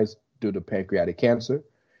demise due to pancreatic cancer.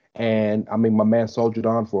 And I mean, my man soldiered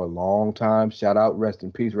on for a long time. Shout out, rest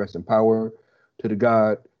in peace, rest in power to the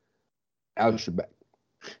God, Alex Trebek.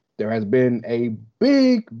 There has been a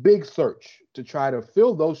big search to try to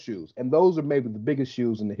fill those shoes. And those are maybe the biggest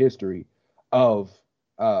shoes in the history of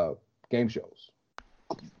game shows.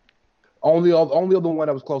 Only other one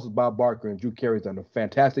that was close was Bob Barker, and Drew Carey's done a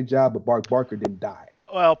fantastic job, but Barker didn't die.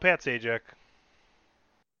 Well, Pat Sajak.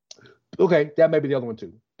 Okay, that may be the other one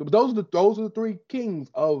too. But those are the three kings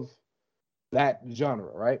of that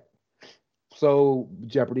genre, right? So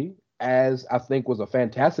Jeopardy, as I think was a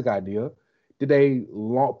fantastic idea, did a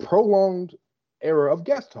prolonged era of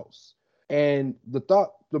guest hosts. And the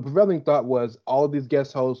prevailing thought was all of these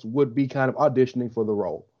guest hosts would be kind of auditioning for the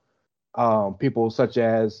role. People such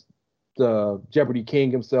as the Jeopardy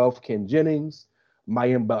king himself, Ken Jennings,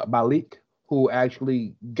 Mayim Bialik, who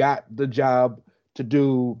actually got the job to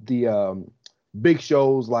do the big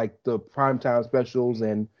shows like the primetime specials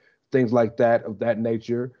and things like that of that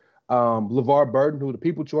nature. LeVar Burton, who the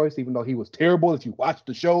people choice, even though he was terrible if you watch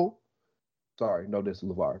the show. Sorry, no diss to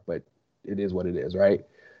LeVar, but it is what it is, right?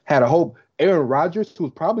 Had a hope. Aaron Rodgers,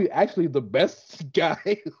 who's probably actually the best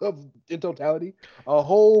guy in totality. A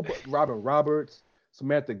whole Robin Roberts,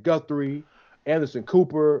 Samantha Guthrie, Anderson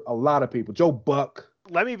Cooper, a lot of people. Joe Buck.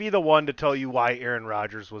 Let me be the one to tell you why Aaron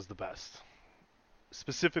Rodgers was the best.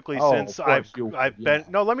 Specifically, since I've been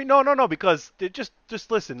because just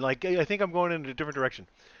listen. Like, I think I'm going in a different direction.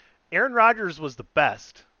 Aaron Rodgers was the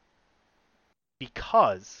best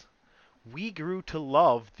because we grew to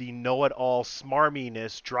love the know-it-all,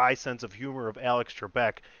 smarminess, dry sense of humor of Alex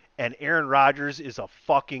Trebek, and Aaron Rodgers is a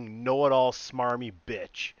fucking know-it-all, smarmy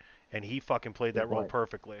bitch, and he fucking played that role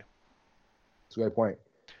perfectly. That's a great point.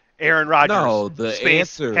 Aaron Rodgers. No, the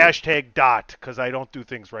answer. # because I don't do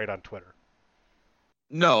things right on Twitter.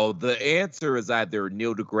 No, the answer is either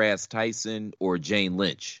Neil deGrasse Tyson or Jane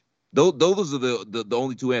Lynch. Those are the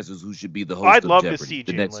only two answers who should be the host I'd of love Jeopardy, to see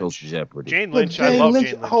the Jane next Lynch. host of Jeopardy. Jane Lynch, I love Jane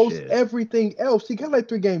Lynch. Hosts Lynch. Everything else. She got like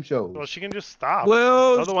 3 game shows. Well, she can just stop.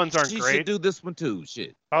 Well, the other ones aren't she great. Should do this one too.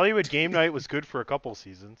 Shit. Hollywood Game Night was good for a couple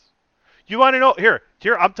seasons. You want to know? Here,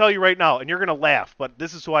 I'm telling you right now, and you're going to laugh, but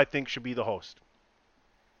this is who I think should be the host.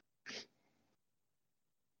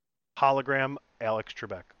 Hologram Alex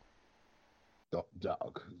Trebek. Oh,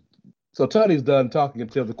 dog. So Tony's done talking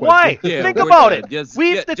until the question. Why? Yeah, think about it.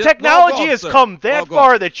 The technology has come that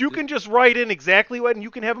far that you can just write in exactly what, and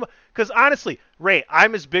you can have them. Because honestly, Ray,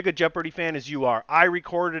 I'm as big a Jeopardy fan as you are. I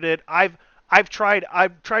recorded it. I've tried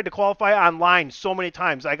to qualify online so many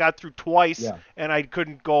times. I got through twice, and I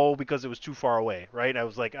couldn't go because it was too far away. Right? I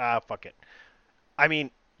was like, fuck it. I mean,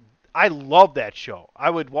 I love that show. I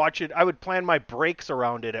would watch it. I would plan my breaks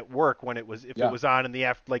around it at work when it was it was on in the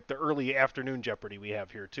the early afternoon Jeopardy we have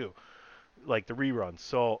here too, like the reruns.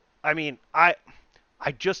 So I mean, I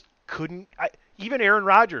just couldn't. Even Aaron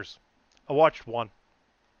Rodgers, I watched one.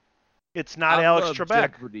 It's not Alex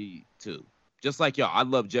Trebek. Jeopardy too. Just like y'all, I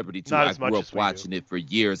love Jeopardy too. Not I as much grew as up we watching do. it for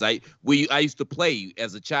years. I used to play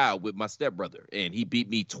as a child with my stepbrother, and he beat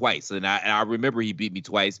me twice. And I remember he beat me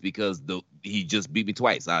twice because he just beat me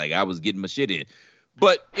twice. I was getting my shit in.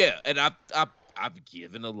 But yeah, and I I've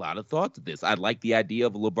given a lot of thought to this. I like the idea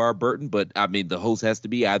of LeVar Burton, but I mean, the host has to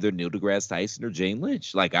be either Neil deGrasse Tyson or Jane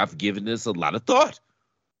Lynch. Like, I've given this a lot of thought.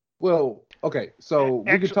 Well, okay, so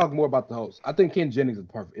we could talk more about the host. I think Ken Jennings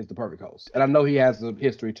is the perfect host, and I know he has a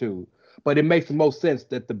history too. But it makes the most sense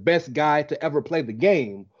that the best guy to ever play the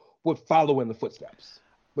game would follow in the footsteps.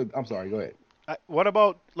 But I'm sorry, go ahead. What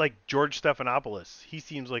about like George Stephanopoulos? He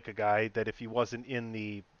seems like a guy that if he wasn't in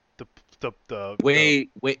the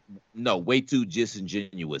way too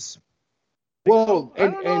disingenuous. Well, I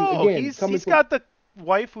don't know. Again, he's got the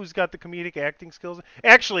wife who's got the comedic acting skills.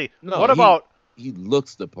 Actually, about? He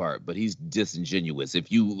looks the part, but he's disingenuous.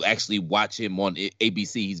 If you actually watch him on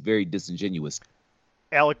ABC, he's very disingenuous.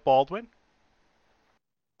 Alec Baldwin?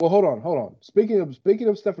 Well, hold on. Speaking of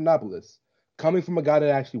Stephanopoulos, coming from a guy that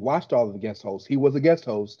actually watched all of the guest hosts, he was a guest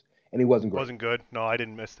host, and he wasn't great. Wasn't good? No, I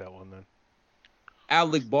didn't miss that one then.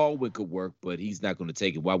 Alec Baldwin could work, but he's not going to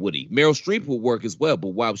take it. Why would he? Meryl Streep would work as well, but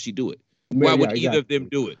why would she do it? Why would either of them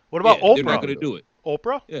do it? What about Oprah? They're not going to do it.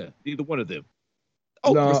 Oprah? Yeah, neither one of them.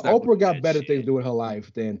 Oprah got better things to do in her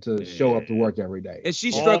life than to show up to work every day. And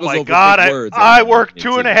she struggles over big words. I work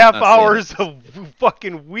 2.5 hours a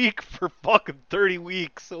fucking week for fucking 30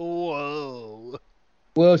 weeks. Whoa.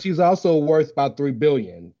 Well, she's also worth about $3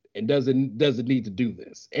 billion and doesn't need to do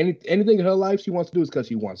this. Anything in her life she wants to do is because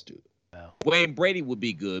she wants to. Wayne Brady would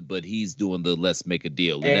be good, but he's doing the let's make a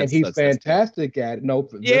deal. And he's fantastic at it. No,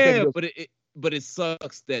 yeah, but it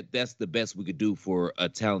sucks that that's the best we could do for a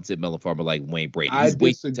talented melon farmer like Wayne Brady. He's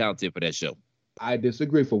way too talented for that show. I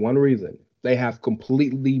disagree for one reason. They have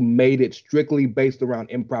completely made it strictly based around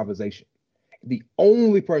improvisation. The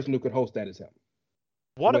only person who could host that is him.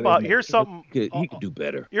 What about, here's something. He could do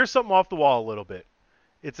better. Here's something off the wall a little bit.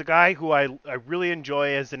 It's a guy who I really enjoy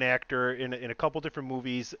as an actor in a couple different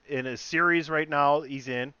movies. In a series right now he's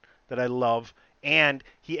in that I love. And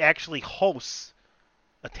he actually hosts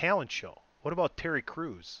a talent show. What about Terry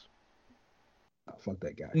Crews? Oh, fuck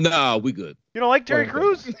that guy. No, we good. You don't like Terry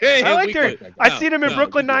Crews? I like Terry. I seen him in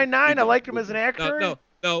Brooklyn Nine-Nine. I liked him as an actor. No.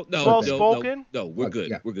 Well-spoken. No, we're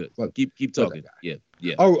good. We're good. Keep talking. Yeah.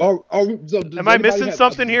 Am I missing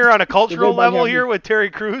something here on a cultural level here with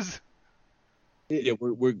Terry Crews? Yeah,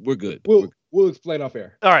 we're good. We'll explain off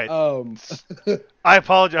air. All right. I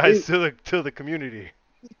apologize to the community.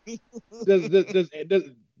 It's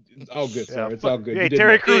all good, sir. It's all good. Hey,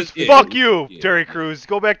 Terry Crews, fuck you, Terry Crews.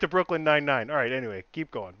 Go back to Brooklyn Nine-Nine. All right, anyway,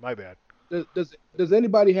 keep going. My bad. Does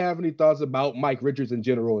anybody have any thoughts about Mike Richards in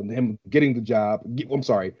general and him getting the job?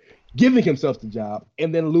 Giving himself the job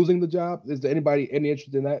and then losing the job? Is there any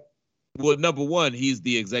interest in that? Well, number one, he's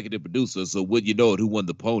the executive producer, so would you know it, who won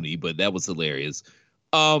the pony? But that was hilarious.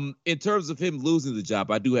 In terms of him losing the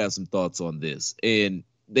job, I do have some thoughts on this. And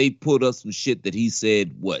they put up some shit that he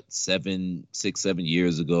said, 7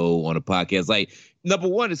 years ago on a podcast. Like, number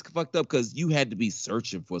one, it's fucked up because you had to be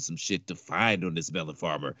searching for some shit to find on this melon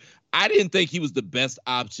farmer. I didn't think he was the best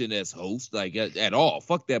option as host, like, at all.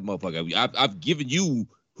 Fuck that motherfucker. I've given you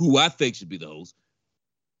who I think should be the host.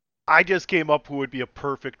 I just came up who would be a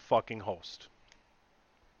perfect fucking host.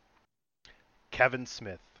 Kevin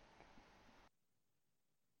Smith.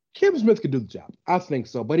 Kevin Smith could do the job. I think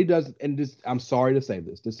so, but he doesn't. And this, I'm sorry to say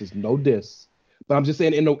this. This is no diss, but I'm just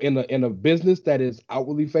saying in a business that is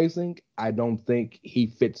outwardly facing, I don't think he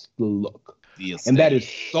fits the look. Yes, and that is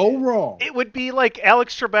so wrong. It would be like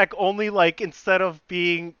Alex Trebek, only like instead of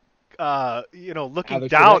being, looking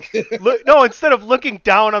down. Instead of looking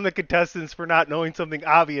down on the contestants for not knowing something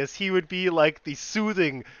obvious, he would be like the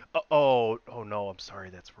soothing. Oh no, I'm sorry,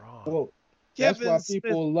 that's wrong. Well, that's why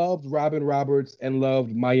people loved Robin Roberts and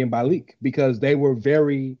loved Mayim Bialik, because they were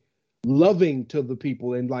very loving to the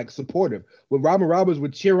people and like supportive. When Robin Roberts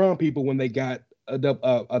would cheer on people when they got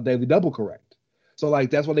a daily double correct. So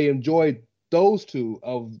like that's why they enjoyed those two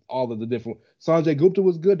of all of the different. Sanjay Gupta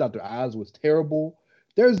was good. Dr. Oz was terrible.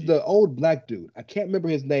 There's the old black dude. I can't remember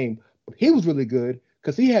his name, but he was really good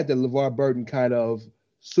because he had the LeVar Burton kind of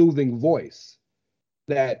soothing voice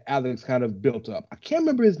that Alex kind of built up. I can't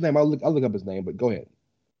remember his name. I'll look up his name, but go ahead.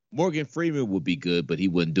 Morgan Freeman would be good, but he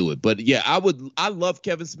wouldn't do it. But yeah, I love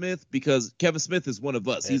Kevin Smith because Kevin Smith is one of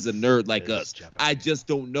us. He's a nerd like us. I just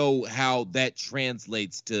don't know how that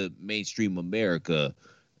translates to mainstream America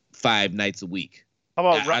 5 nights a week.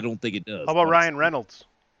 I don't think it does. How about Ryan Reynolds?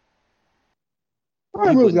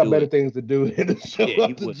 Ryan Reynolds got better things to do than to show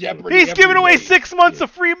up to Jeopardy. He's giving away 6 months of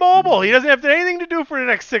free mobile. He doesn't have anything to do for the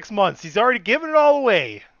next 6 months. He's already given it all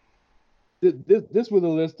away. This was the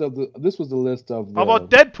list of the. How about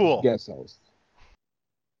Deadpool? Guest hosts.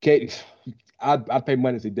 Kate, I'd pay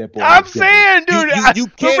money to see Deadpool. I'm saying, dude, you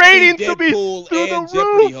the ratings will be through the roof.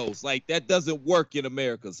 Jeopardy host. Like that doesn't work in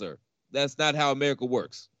America, sir. That's not how America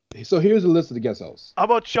works. So here's a list of the guest hosts. How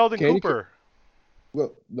about Sheldon Cooper?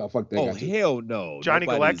 Well, no, fuck that. Oh, hell no. Johnny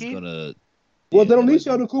Nobody's Galecki? Gonna... Well, they don't need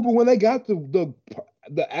Sheldon Cooper when they got the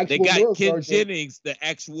actual. They got world Ken star Jennings, the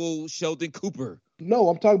actual Sheldon Cooper. No,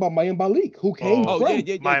 I'm talking about Mayim Malik, who came from.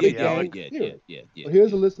 Yeah. Well,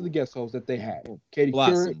 here's a list of the guest hosts that they had: Katie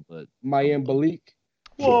Couric, Mayim Malik.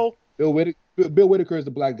 Whoa. Bill Whitaker is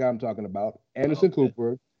the black guy I'm talking about. Anderson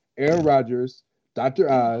Cooper, Aaron Rodgers,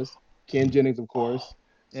 Dr. Oz, Ken Jennings, of course,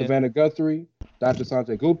 Savannah Guthrie, Dr.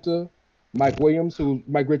 Sanjay Gupta, Mike Richards,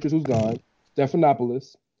 who's gone,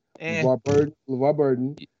 Stephanopoulos, LeVar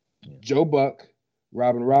Burton, Joe Buck,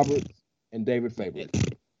 Robin Roberts, and David Faber.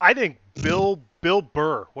 I think Bill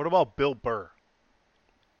Burr. What about Bill Burr?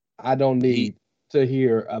 I don't need to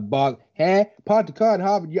hear about part the card,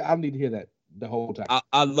 Harvard. Yeah, I don't need to hear that the whole time.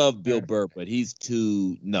 I love Bill Burr, but he's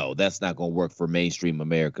too. No, that's not going to work for mainstream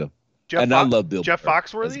America. I love Bill. Jeff Burr.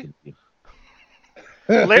 Foxworthy.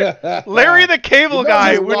 Larry the Cable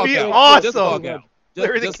Guy would be awesome. Just log out.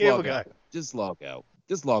 Larry the Cable Guy. Just log out.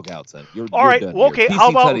 Just log out, son. All right. Done Well, okay. here.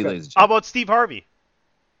 How PC about Steve Harvey?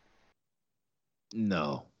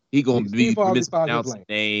 No, he gonna be mispronouncing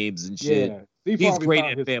names and shit. Yeah. He's great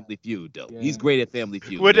at Family Feud, though. Yeah. He's great at Family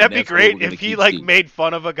Feud. Would that be great if he made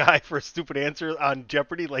fun of a guy for a stupid answer on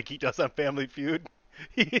Jeopardy like he does on Family Feud?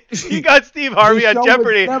 He got Steve Harvey on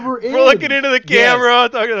Jeopardy. We're looking into the camera,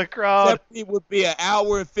 talking to the crowd. Jeopardy would be an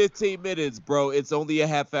hour and 15 minutes, bro. It's only a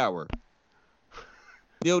half hour.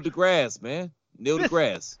 Neil deGrasse, man. Neil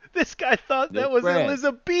deGrasse. This guy thought that was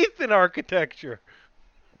Elizabethan architecture.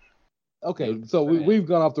 Okay, so we've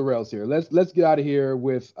gone off the rails here. Let's get out of here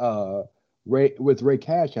with Ray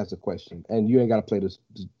Cash has a question, and you ain't got to play this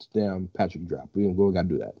damn Patrick drop. We got to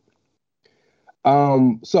do that.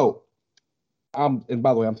 And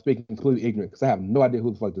by the way, I'm speaking completely ignorant because I have no idea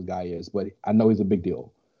who the fuck this guy is, but I know he's a big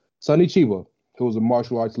deal. Sonny Chiba, who was a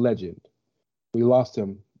martial arts legend, we lost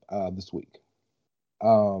him this week.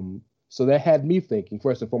 So that had me thinking.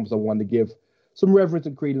 First and foremost, I wanted to give some reverence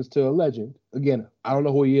and credence to a legend. Again, I don't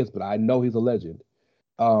know who he is, but I know he's a legend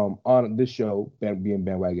on this show, being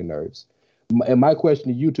Bandwagon Nerds. And my question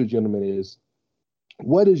to you two gentlemen is,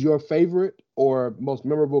 what is your favorite or most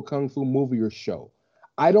memorable Kung Fu movie or show?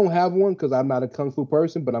 I don't have one because I'm not a Kung Fu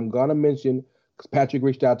person, but I'm going to mention, because Patrick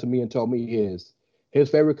reached out to me and told me his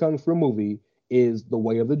favorite Kung Fu movie is The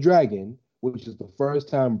Way of the Dragon, which is the first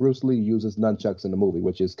time Bruce Lee uses nunchucks in the movie,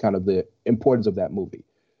 which is kind of the importance of that movie.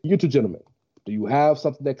 You two gentlemen, do you have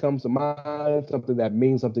something that comes to mind, something that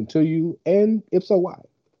means something to you? And if so, why?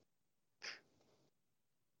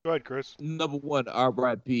 Go ahead, Chris. Number one,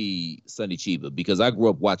 R.I.P. Sonny Chiba, because I grew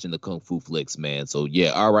up watching the Kung Fu flicks, man. So,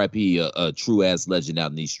 yeah, R.I.P. a true-ass legend out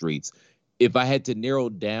in these streets. If I had to narrow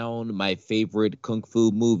down my favorite Kung Fu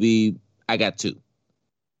movie, I got two.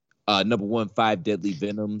 Number one, Five Deadly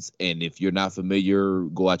Venoms. And if you're not familiar,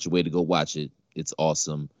 go out your way to go watch it. It's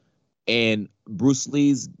awesome. And Bruce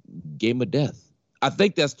Lee's Game of Death. I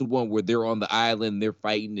think that's the one where they're on the island, they're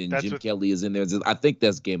fighting, and Jim Kelly is in there. I think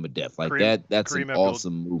that's Game of Death. That's an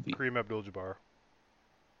awesome movie. Kareem Abdul-Jabbar.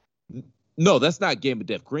 No, that's not Game of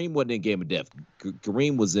Death. Kareem wasn't in Game of Death.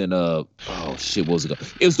 Kareem was in what was it?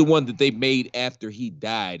 It was the one that they made after he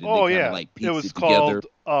died. And they pieced it together.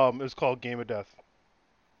 It was called Game of Death.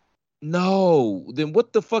 No, then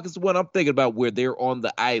what the fuck is the one I'm thinking about where they're on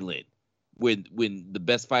the island when the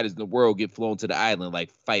best fighters in the world get flown to the island,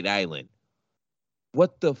 like Fight Island?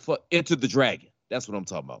 What the fuck? Enter the Dragon. That's what I'm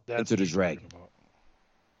talking about. Enter the Dragon.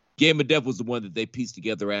 Game of Death was the one that they pieced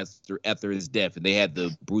together after his death, and they had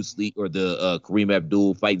the Bruce Lee or the Kareem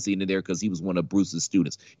Abdul fight scene in there because he was one of Bruce's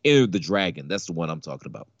students. Enter the Dragon. That's the one I'm talking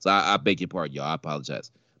about. So I beg your pardon, y'all. I apologize.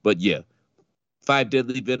 But yeah, Five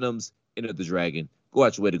Deadly Venoms, Enter the Dragon. Go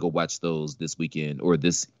out your way to go watch those this weekend or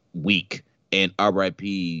this week. And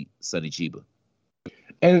R.I.P. Sonny Chiba.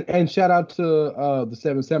 And shout out to the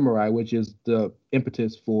Seven Samurai, which is the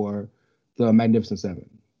impetus for the Magnificent Seven.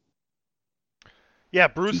 Yeah,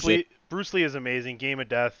 Bruce Lee is amazing. Game of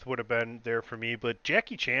Death would have been there for me, but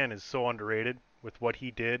Jackie Chan is so underrated with what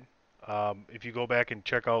he did. If you go back and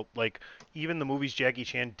check out even the movies Jackie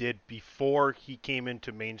Chan did before he came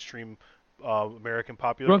into mainstream American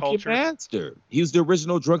popular culture. Drunken Master. He was the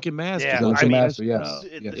original Drunken Master. Yeah, Drunken Master, yes.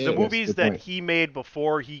 The movies that he made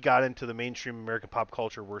before he got into the mainstream American pop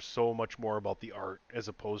culture were so much more about the art as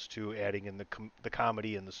opposed to adding in the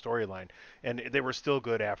comedy and the storyline. And they were still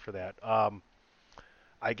good after that.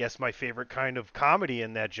 I guess my favorite kind of comedy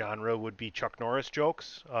in that genre would be Chuck Norris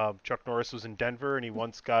jokes. Chuck Norris was in Denver, and he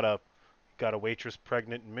once got a waitress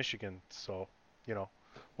pregnant in Michigan. So,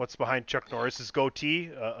 what's behind Chuck Norris's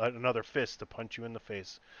goatee? Another fist to punch you in the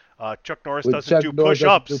face. Chuck Norris doesn't do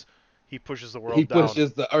push-ups. He pushes the world He down.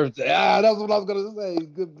 pushes the earth. That's what I was gonna say.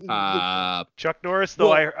 Good. Chuck Norris,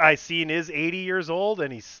 though, I seen is 80 years old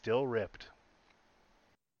and he's still ripped.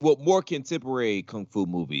 Well, more contemporary kung fu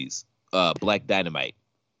movies. Black Dynamite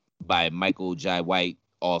by Michael Jai White,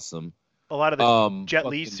 awesome. A lot of the Jet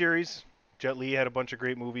Li series. Jet Li had a bunch of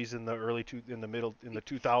great movies in the in the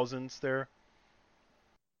 2000s there.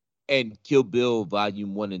 And Kill Bill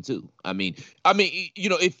Volume 1 and 2. I mean,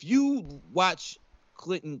 if you watch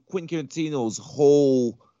Quentin Tarantino's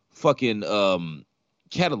whole fucking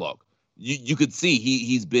catalog, you could see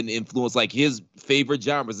he's been influenced, like his favorite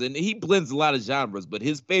genres, and he blends a lot of genres, but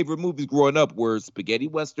his favorite movies growing up were spaghetti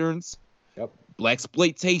westerns,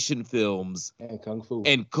 blaxploitation films, and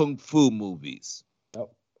kung fu movies. Yep.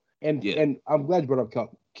 And I'm glad you brought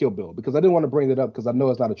up Kill Bill, because I didn't want to bring that up because I know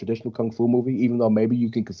it's not a traditional kung fu movie, even though maybe you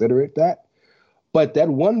can consider it that. But that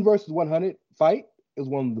 1 versus 100 fight is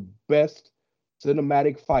one of the best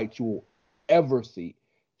cinematic fights you will ever see.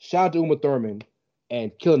 Shout out to Uma Thurman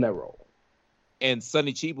and killing that role. And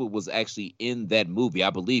Sonny Chiba was actually in that movie. I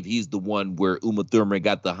believe he's the one where Uma Thurman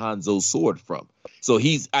got the Hanzo sword from. So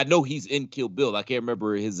I know he's in Kill Bill. I can't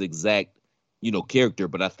remember his exact, character,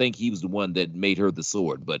 but I think he was the one that made her the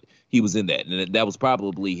sword. But he was in that, and that was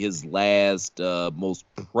probably his last, most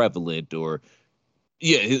prevalent,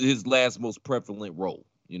 his last most prevalent role.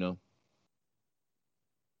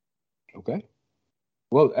 Okay.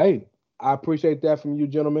 Well, hey, I appreciate that from you,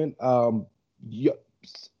 gentlemen.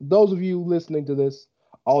 Those of you listening to this,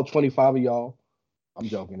 all 25 of y'all, I'm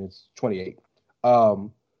joking, it's 28.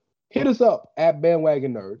 Hit us up at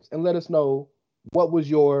Bandwagon Nerds and let us know what was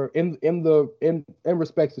your in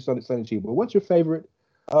respect to Sonny Chiba. What's your favorite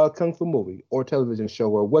kung fu movie or television show,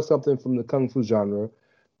 or what's something from the kung fu genre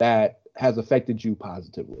that has affected you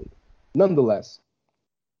positively? Nonetheless,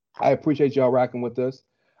 I appreciate y'all rocking with us.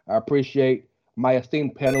 I appreciate my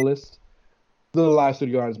esteemed panelists, the live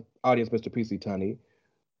studio audience, Mr. PC Tunney,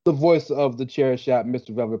 the voice of the chair shot,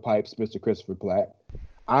 Mr. Velvet Pipes, Mr. Christopher Platt.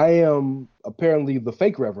 I am apparently the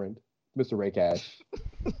fake Reverend, Mr. Ray Cash.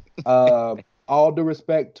 All due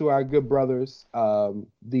respect to our good brothers,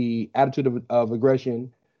 the Attitude of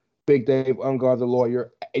Aggression, Big Dave Ungar, the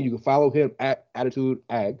lawyer, and you can follow him at Attitude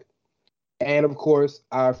Ag. And of course,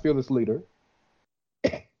 our fearless leader,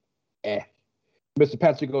 Mr.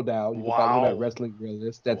 Patrick O'Dowd. You can follow him at Wrestling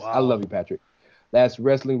Realist. I love you, Patrick. That's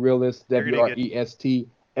Wrestling Realist, WRESTLNG.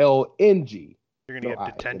 You're going to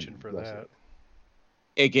get detention for that.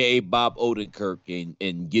 AKA Bob Odenkirk,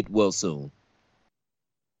 and get well soon.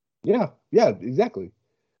 Yeah, exactly.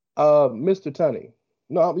 Mr. Tunney.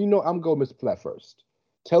 No, I'm going Mr. Platt first.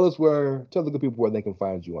 Tell the good people where they can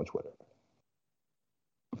find you on Twitter.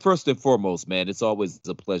 First and foremost, man, it's always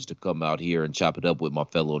a pleasure to come out here and chop it up with my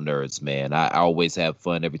fellow nerds, man. I always have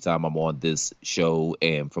fun every time I'm on this show,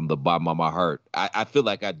 and from the bottom of my heart, I feel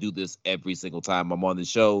like I do this every single time I'm on the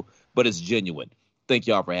show, but it's genuine. Thank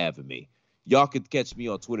y'all for having me. Y'all can catch me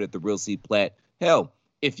on Twitter at The Real C Platt. Hell,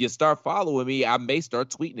 if you start following me, I may start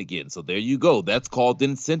tweeting again. So there you go. That's called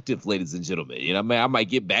incentive, ladies and gentlemen. I might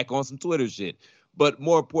get back on some Twitter shit. But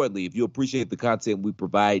more importantly, if you appreciate the content we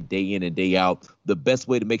provide day in and day out, the best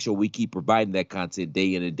way to make sure we keep providing that content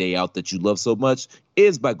day in and day out that you love so much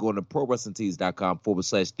is by going to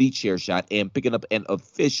ProWrestlingTees.com/TheChairShot and picking up an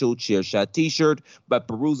official Chairshot t-shirt by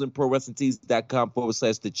perusing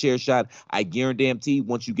ProWrestlingTees.com/TheChairShot. I guarantee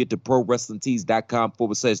once you get to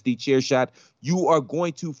ProWrestlingTees.com/TheChairShot, you are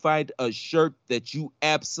going to find a shirt that you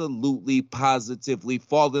absolutely positively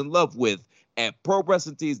fall in love with at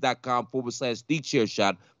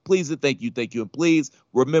ProWrestlingTees.com/TheChairShot. Please and thank you. And please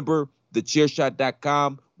remember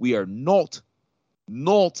TheChairShot.com. We are not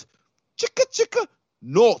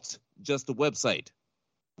just a website.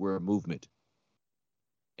 We're a movement.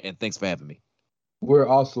 And thanks for having me. We're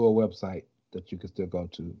also a website that you can still go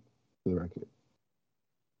to, for the record.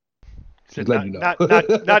 Just let you know.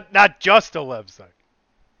 not just a website.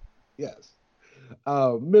 Yes.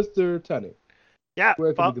 Mr. Tunney. Yeah,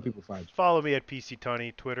 where can the people find you? Follow me at PC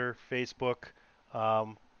Tunney, Twitter, Facebook.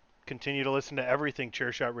 Continue to listen to everything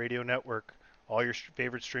Chairshot Radio Network. All your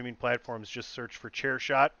favorite streaming platforms. Just search for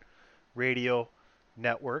Chairshot Radio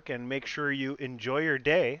Network, and make sure you enjoy your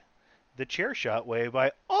day the Chairshot way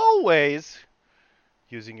by always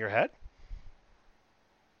using your head.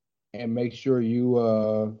 And make sure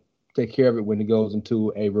you take care of it when it goes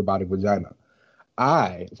into a robotic vagina.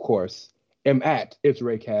 I, of course, am at It's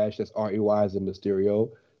Ray Cash. That's REY as in Mysterio,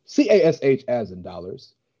 CASH as in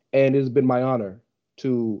dollars. And it's been my honor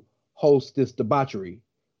to host this debauchery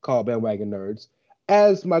called Bandwagon Nerds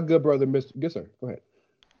as my good brother, Mr. Yes, sir. Go ahead.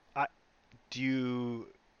 Do you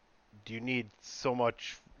need so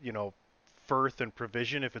much, girth and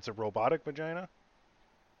provision if it's a robotic vagina?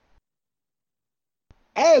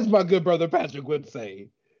 As my good brother Patrick would say,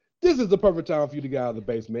 this is the perfect time for you to get out of the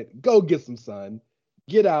basement, go get some sun,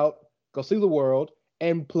 get out, go see the world,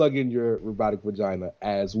 and plug in your robotic vagina.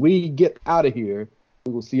 As we get out of here,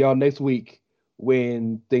 we will see y'all next week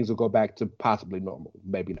when things will go back to possibly normal.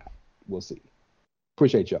 Maybe not. We'll see.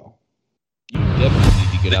 Appreciate y'all. You definitely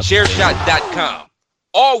need to get out TheChairShot.com.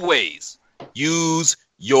 Always use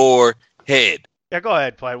your head. Yeah, go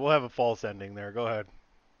ahead, Clyde. We'll have a false ending there. Go ahead.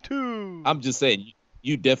 I'm just saying,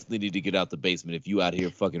 you definitely need to get out the basement if you out here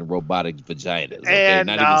fucking robotic vaginas. Okay? And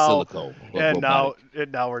not now, even silicone. And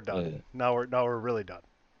now we're done. Yeah. Now we're really done.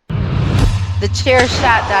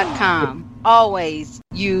 TheChairShot.com. Always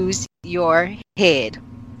use your head.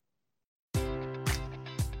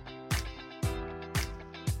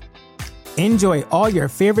 Enjoy all your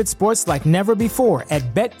favorite sports like never before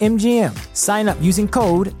at BetMGM. Sign up using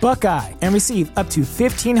code Buckeye and receive up to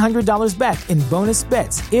 $1,500 back in bonus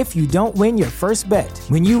bets if you don't win your first bet.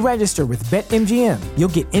 When you register with BetMGM, you'll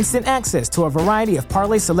get instant access to a variety of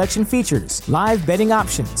parlay selection features, live betting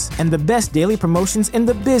options, and the best daily promotions in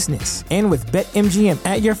the business. And with BetMGM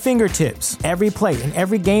at your fingertips, every play and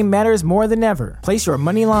every game matters more than ever. Place your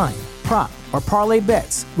money line, prop, or parlay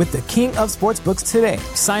bets with the king of sportsbooks today.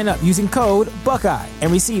 Sign up using code Buckeye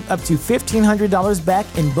and receive up to $1,500 back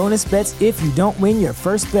in bonus bets if you don't win your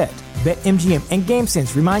first bet. BetMGM and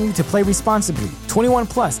GameSense remind you to play responsibly. 21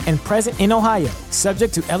 plus and present in Ohio,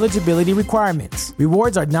 subject to eligibility requirements.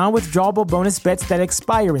 Rewards are non-withdrawable bonus bets that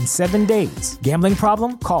expire in 7 days. Gambling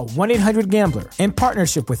problem? Call 1-800-GAMBLER in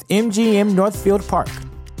partnership with MGM Northfield Park.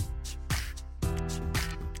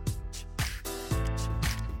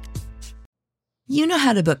 You know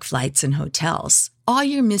how to book flights and hotels. All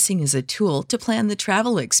you're missing is a tool to plan the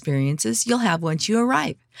travel experiences you'll have once you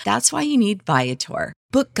arrive. That's why you need Viator.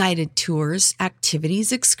 Book guided tours,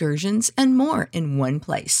 activities, excursions, and more in one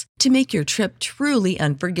place to make your trip truly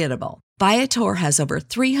unforgettable. Viator has over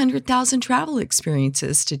 300,000 travel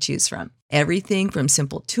experiences to choose from. Everything from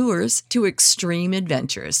simple tours to extreme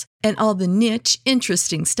adventures and all the niche,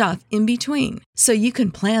 interesting stuff in between. So you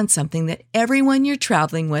can plan something that everyone you're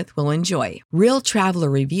traveling with will enjoy. Real traveler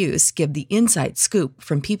reviews give the inside scoop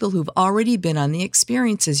from people who've already been on the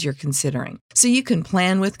experiences you're considering. So you can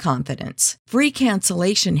plan with confidence. Free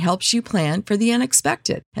cancellation helps you plan for the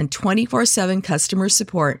unexpected. And 24/7 customer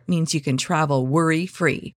support means you can travel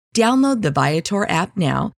worry-free. Download the Viator app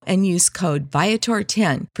now and use code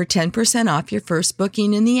Viator10 for 10% off your first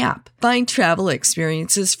booking in the app. Find travel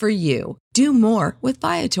experiences for you. Do more with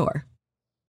Viator.